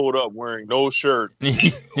man pulled up wearing no shirt,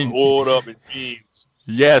 pulled up in jeans.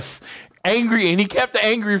 Yes, angry, and he kept the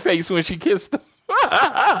angry face when she kissed him.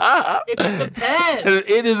 It's the best.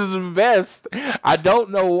 It is the best. I don't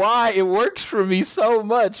know why it works for me so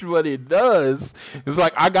much, but it does. It's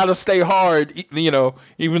like I gotta stay hard,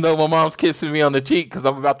 even though my mom's kissing me on the cheek because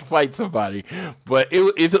I'm about to fight somebody. But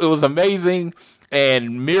it was amazing.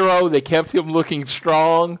 And Miro, they kept him looking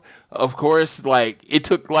strong. Of course, it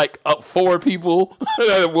took 4 people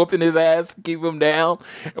whooping his ass to keep him down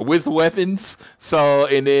with weapons. So,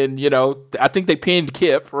 and then, I think they pinned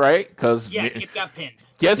Kip, right? Kip got pinned.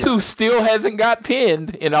 Guess who still hasn't got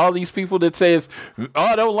pinned? And all these people that says,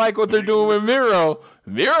 I don't like what they're doing with Miro.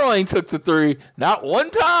 Miro ain't took the 3, not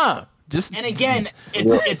one time. And again,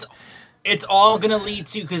 it's all gonna lead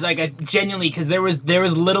to because there was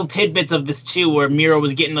little tidbits of this too where Miro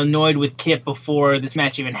was getting annoyed with Kip before this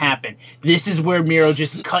match even happened. This is where Miro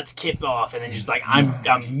just cuts Kip off and then just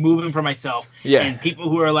I'm moving for myself. Yeah. And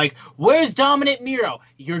people who are like, "Where's Dominant Miro?"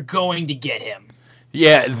 You're going to get him.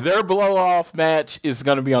 Yeah, their blow-off match is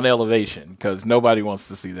going to be on Elevation because nobody wants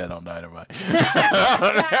to see that on Dynamite.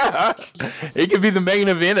 It could be the main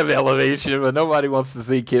event of Elevation, but nobody wants to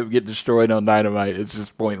see Kip get destroyed on Dynamite. It's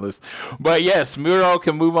just pointless. But yes, Miro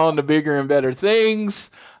can move on to bigger and better things.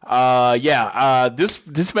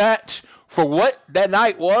 This match, for what that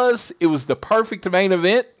night was, it was the perfect main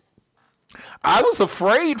event. I was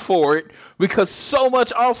afraid for it because so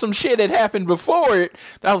much awesome shit had happened before it.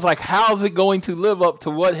 I was like, how's it going to live up to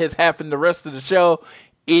what has happened the rest of the show?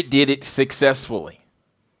 It did it successfully.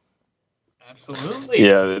 Absolutely.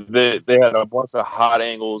 Yeah, they had a bunch of hot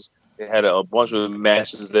angles. They had a bunch of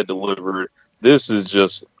matches that delivered. This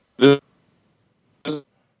is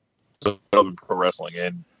pro wrestling,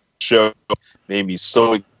 and the show made me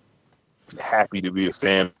so happy to be a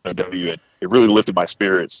fan of W. It really lifted my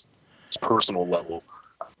spirits. Personal level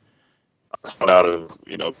out of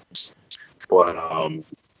but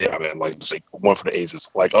yeah, man, just one for the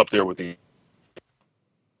ages, up there with the.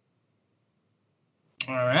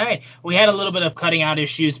 All right, we had a little bit of cutting out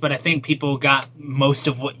issues, but I think people got most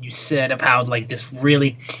of what you said of how this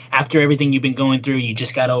really, after everything you've been going through, you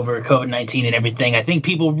just got over COVID-19 and everything. I think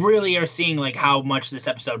people really are seeing how much this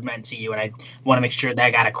episode meant to you, and I want to make sure that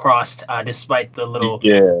got across, despite the little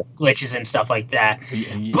glitches and stuff like that.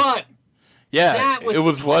 Yeah. But. Yeah, it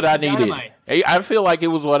was what I needed. Dynamite. I feel like it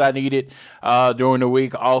was what I needed during the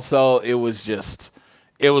week. Also, it was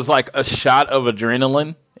like a shot of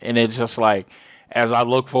adrenaline. And it's just as I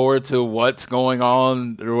look forward to what's going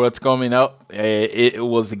on or what's coming up, it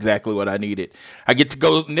was exactly what I needed. I get to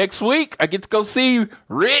go next week. I get to go see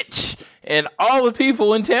Rich and all the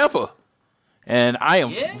people in Tampa. And I am,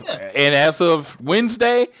 and as of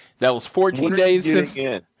Wednesday, that was 14 days since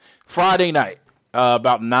Friday night,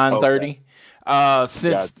 about 9:30. Okay.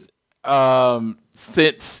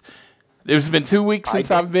 Since there's been 2 weeks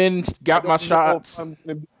since I've got my shots.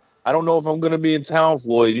 I don't know if I'm going to be in town,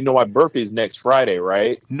 Floyd. You know my birthday's next Friday,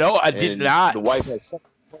 right? No, I did not. The wife has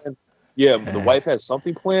something planned. Yeah, the wife has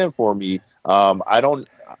something planned for me.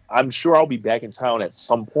 I'm sure I'll be back in town at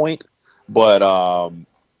some point, but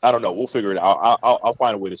I don't know. We'll figure it out. I'll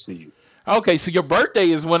find a way to see you. Okay, so your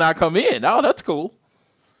birthday is when I come in. Oh, that's cool.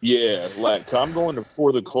 Yeah, I'm going to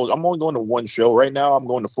For the Culture. I'm only going to one show right now. I'm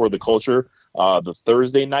going to For the Culture, the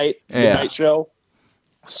Thursday night midnight show.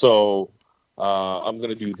 So I'm going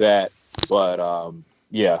to do that. But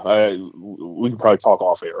we can probably talk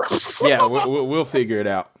off air. Yeah, we'll figure it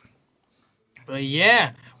out. But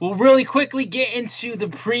yeah, we'll really quickly get into the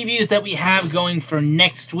previews that we have going for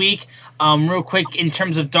next week. Real quick, in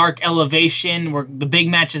terms of Dark Elevation, the big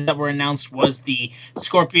matches that were announced was the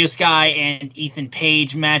Scorpio Sky and Ethan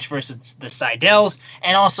Page match versus the Seidel's,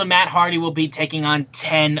 and also Matt Hardy will be taking on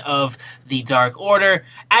 10 of the Dark Order.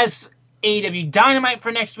 As AEW Dynamite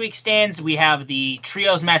for next week stands, we have the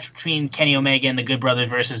trios match between Kenny Omega and the Good Brothers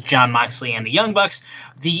versus Jon Moxley and the Young Bucks.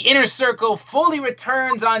 The Inner Circle fully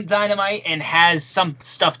returns on Dynamite and has some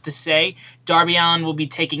stuff to say. Darby Allin will be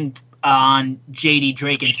taking on JD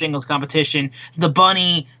Drake in singles competition. The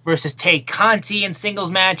Bunny versus Tay Conti in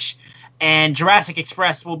singles match. And Jurassic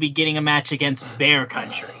Express will be getting a match against Bear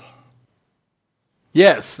Country.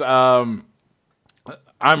 Yes, I'm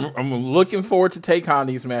looking forward to Tay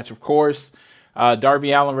Conti's match, of course.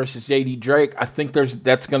 Darby Allin versus JD Drake. I think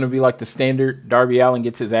that's going to be like the standard Darby Allin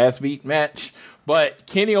gets his ass beat match. But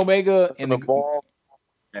Kenny Omega and the ball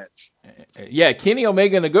match. Yeah, Kenny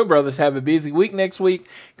Omega and the Good Brothers have a busy week next week,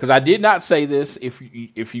 because I did not say this. If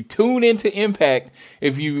you tune into Impact,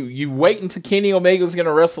 if you wait until Kenny Omega's going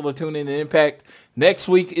to wrestle to tune into Impact, next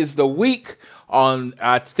week is the week on,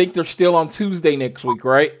 I think they're still on Tuesday next week,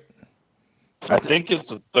 right? I think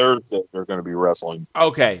it's a Thursday they're going to be wrestling.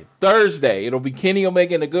 Okay, Thursday. It'll be Kenny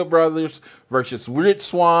Omega and the Good Brothers versus Rich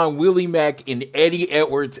Swann, Willie Mack, and Eddie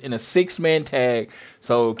Edwards in a 6-man tag.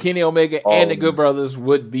 So Kenny Omega and the Good Brothers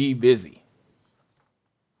would be busy.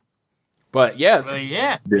 But yeah,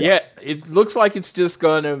 it looks like it's just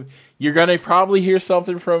you're gonna probably hear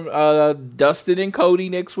something from Dustin and Cody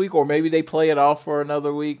next week, or maybe they play it off for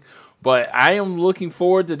another week. But I am looking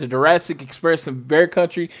forward to the Jurassic Express in Bear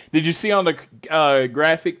Country. Did you see on the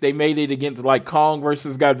graphic they made it against like Kong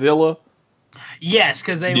versus Godzilla? Yes,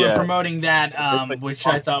 because they were promoting that, which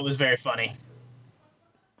I thought was very funny.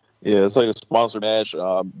 Yeah, it's like a sponsored match.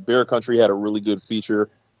 Bear Country had a really good feature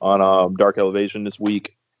on Dark Elevation this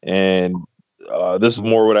week. And this is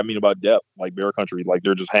more what I mean about depth, like Bear Country. Like,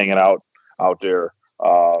 they're just hanging out there.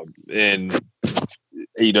 And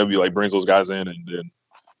AEW, like, brings those guys in, and then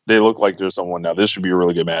they look like there's someone now. This should be a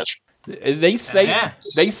really good match. They say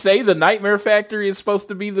the Nightmare Factory is supposed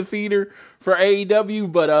to be the feeder for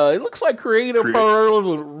AEW, but it looks like Creative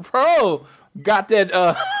Pro got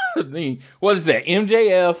that. What is that?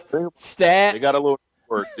 MJF stats. They got a little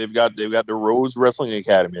work. They've got the Rhodes Wrestling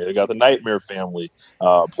Academy. They got the Nightmare Family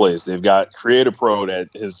place. They've got Creative Pro that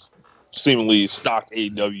has seemingly stocked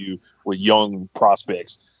AEW with young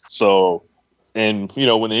prospects. So, and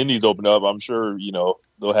when the Indies open up, I'm sure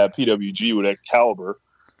they'll have PWG with Excalibur.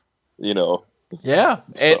 Yeah.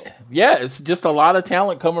 It's just a lot of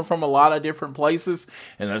talent coming from a lot of different places,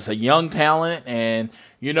 and it's a young talent, and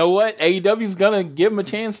you know what? AEW's gonna give them a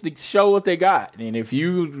chance to show what they got, and if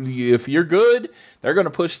you're good, they're gonna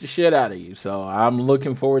push the shit out of you. So I'm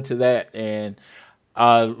looking forward to that, and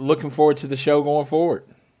looking forward to the show going forward.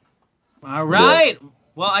 All right.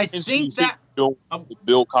 Well, I think that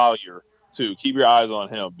Bill Collier too. Keep your eyes on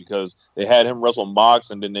him, because they had him wrestle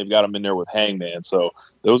Mox, and then they've got him in there with Hangman. So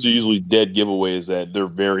those are usually dead giveaways that they're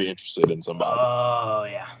very interested in somebody. Oh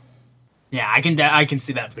yeah, I can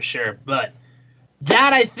see that for sure. But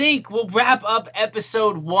that, I think, will wrap up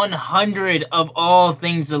episode 100 of All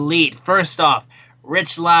Things Elite. First off,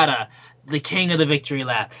 Rich Latta, the king of the Victory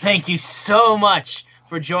Lap, thank you so much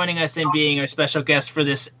for joining us and being our special guest for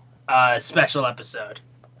this special episode.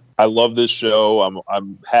 I love this show.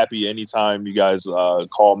 I'm happy anytime you guys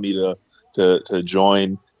call me to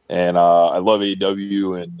join, and I love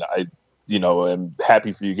AEW, and I am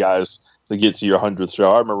happy for you guys to get to your 100th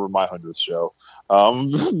show. I remember my 100th show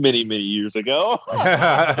many years ago.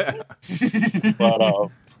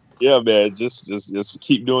 But yeah, man, just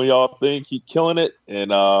keep doing y'all thing, keep killing it,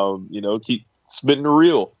 and keep spitting the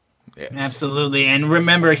real. Yes. Absolutely. And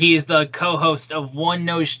remember, he is the co-host of One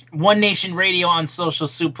Nation Radio on Social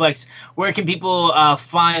Suplex. Where can people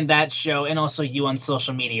find that show, and also you on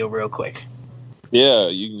social media real quick? Yeah,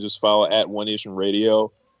 you can just follow at One Nation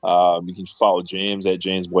Radio. You can follow James at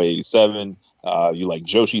JamesBoy87. You like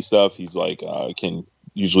Joshi stuff, he's like can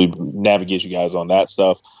usually navigate you guys on that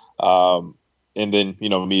stuff. And then,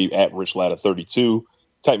 me at RichLatta32.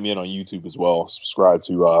 Type me in on YouTube as well. Subscribe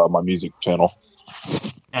to my music channel.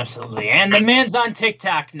 Absolutely. And the man's on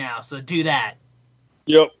TikTok now, so do that.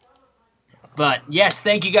 Yep. But yes,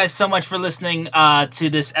 thank you guys so much for listening to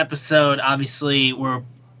this episode. Obviously, we're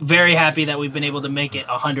very happy that we've been able to make it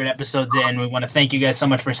 100 episodes in. We want to thank you guys so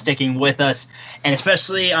much for sticking with us. And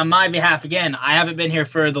especially on my behalf, again, I haven't been here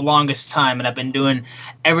for the longest time, and I've been doing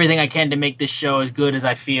everything I can to make this show as good as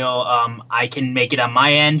I feel I can make it on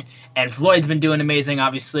my end. And Floyd's been doing amazing,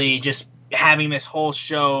 obviously, just having this whole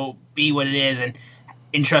show be what it is and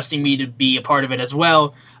entrusting me to be a part of it as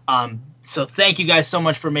well. So thank you guys so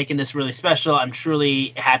much for making this really special. I'm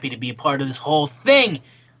truly happy to be a part of this whole thing.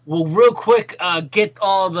 We'll real quick get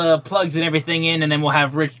all the plugs and everything in, and then we'll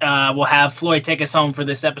have Floyd take us home for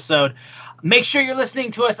this episode. Make sure you're listening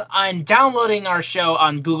to us on downloading our show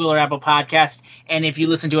on Google or Apple Podcast. And if you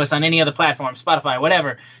listen to us on any other platform, Spotify,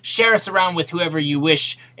 whatever, share us around with whoever you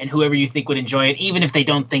wish and whoever you think would enjoy it. Even if they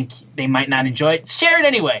don't think they might not enjoy it, share it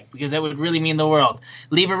anyway, because that would really mean the world.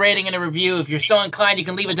 Leave a rating and a review. If you're so inclined, you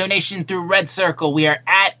can leave a donation through Red Circle. We are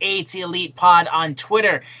at AT Elite Pod on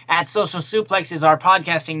Twitter. At Social Suplex is our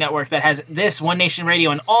podcasting network that has this One Nation Radio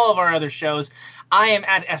and all of our other shows. I am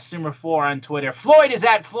at SSumer4 on Twitter. Floyd is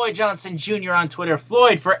at Floyd Johnson Jr. on Twitter.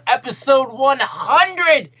 Floyd, for episode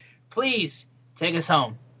 100, please take us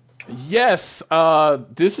home. Yes,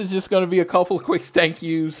 this is just going to be a couple of quick thank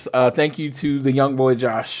yous. Thank you to the young boy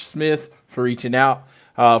Josh Smith for reaching out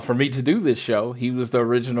for me to do this show. He was the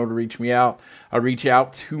original to reach me out. Reach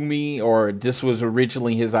out to me, or this was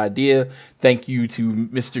originally his idea. Thank you to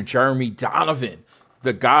Mr. Jeremy Donovan,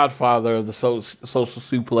 the godfather of the social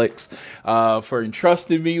suplex, for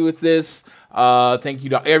entrusting me with this. Thank you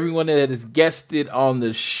to everyone that has guested on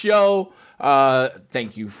the show.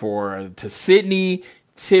 Thank you to Sydney,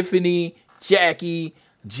 Tiffany, Jackie,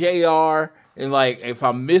 JR, and like if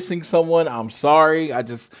I'm missing someone, I'm sorry. I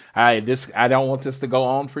don't want this to go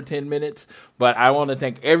on for 10 minutes, but I want to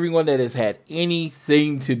thank everyone that has had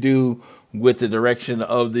anything to do with the direction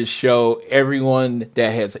of this show, everyone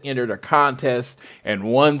that has entered a contest and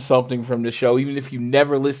won something from the show. Even if you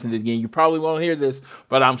never listened again, you probably won't hear this,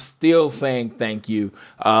 but I'm still saying thank you.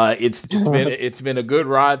 It's been a good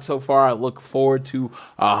ride so far. I look forward to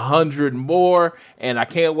 100 more, and I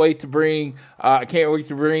can't wait to bring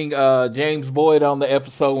James Boyd on the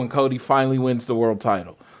episode when Cody finally wins the world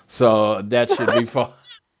title. So that should be fun.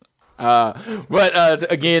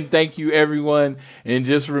 But again, thank you, everyone. And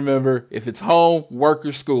just remember, if it's home, work,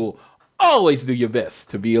 or school, always do your best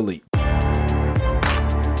to be elite.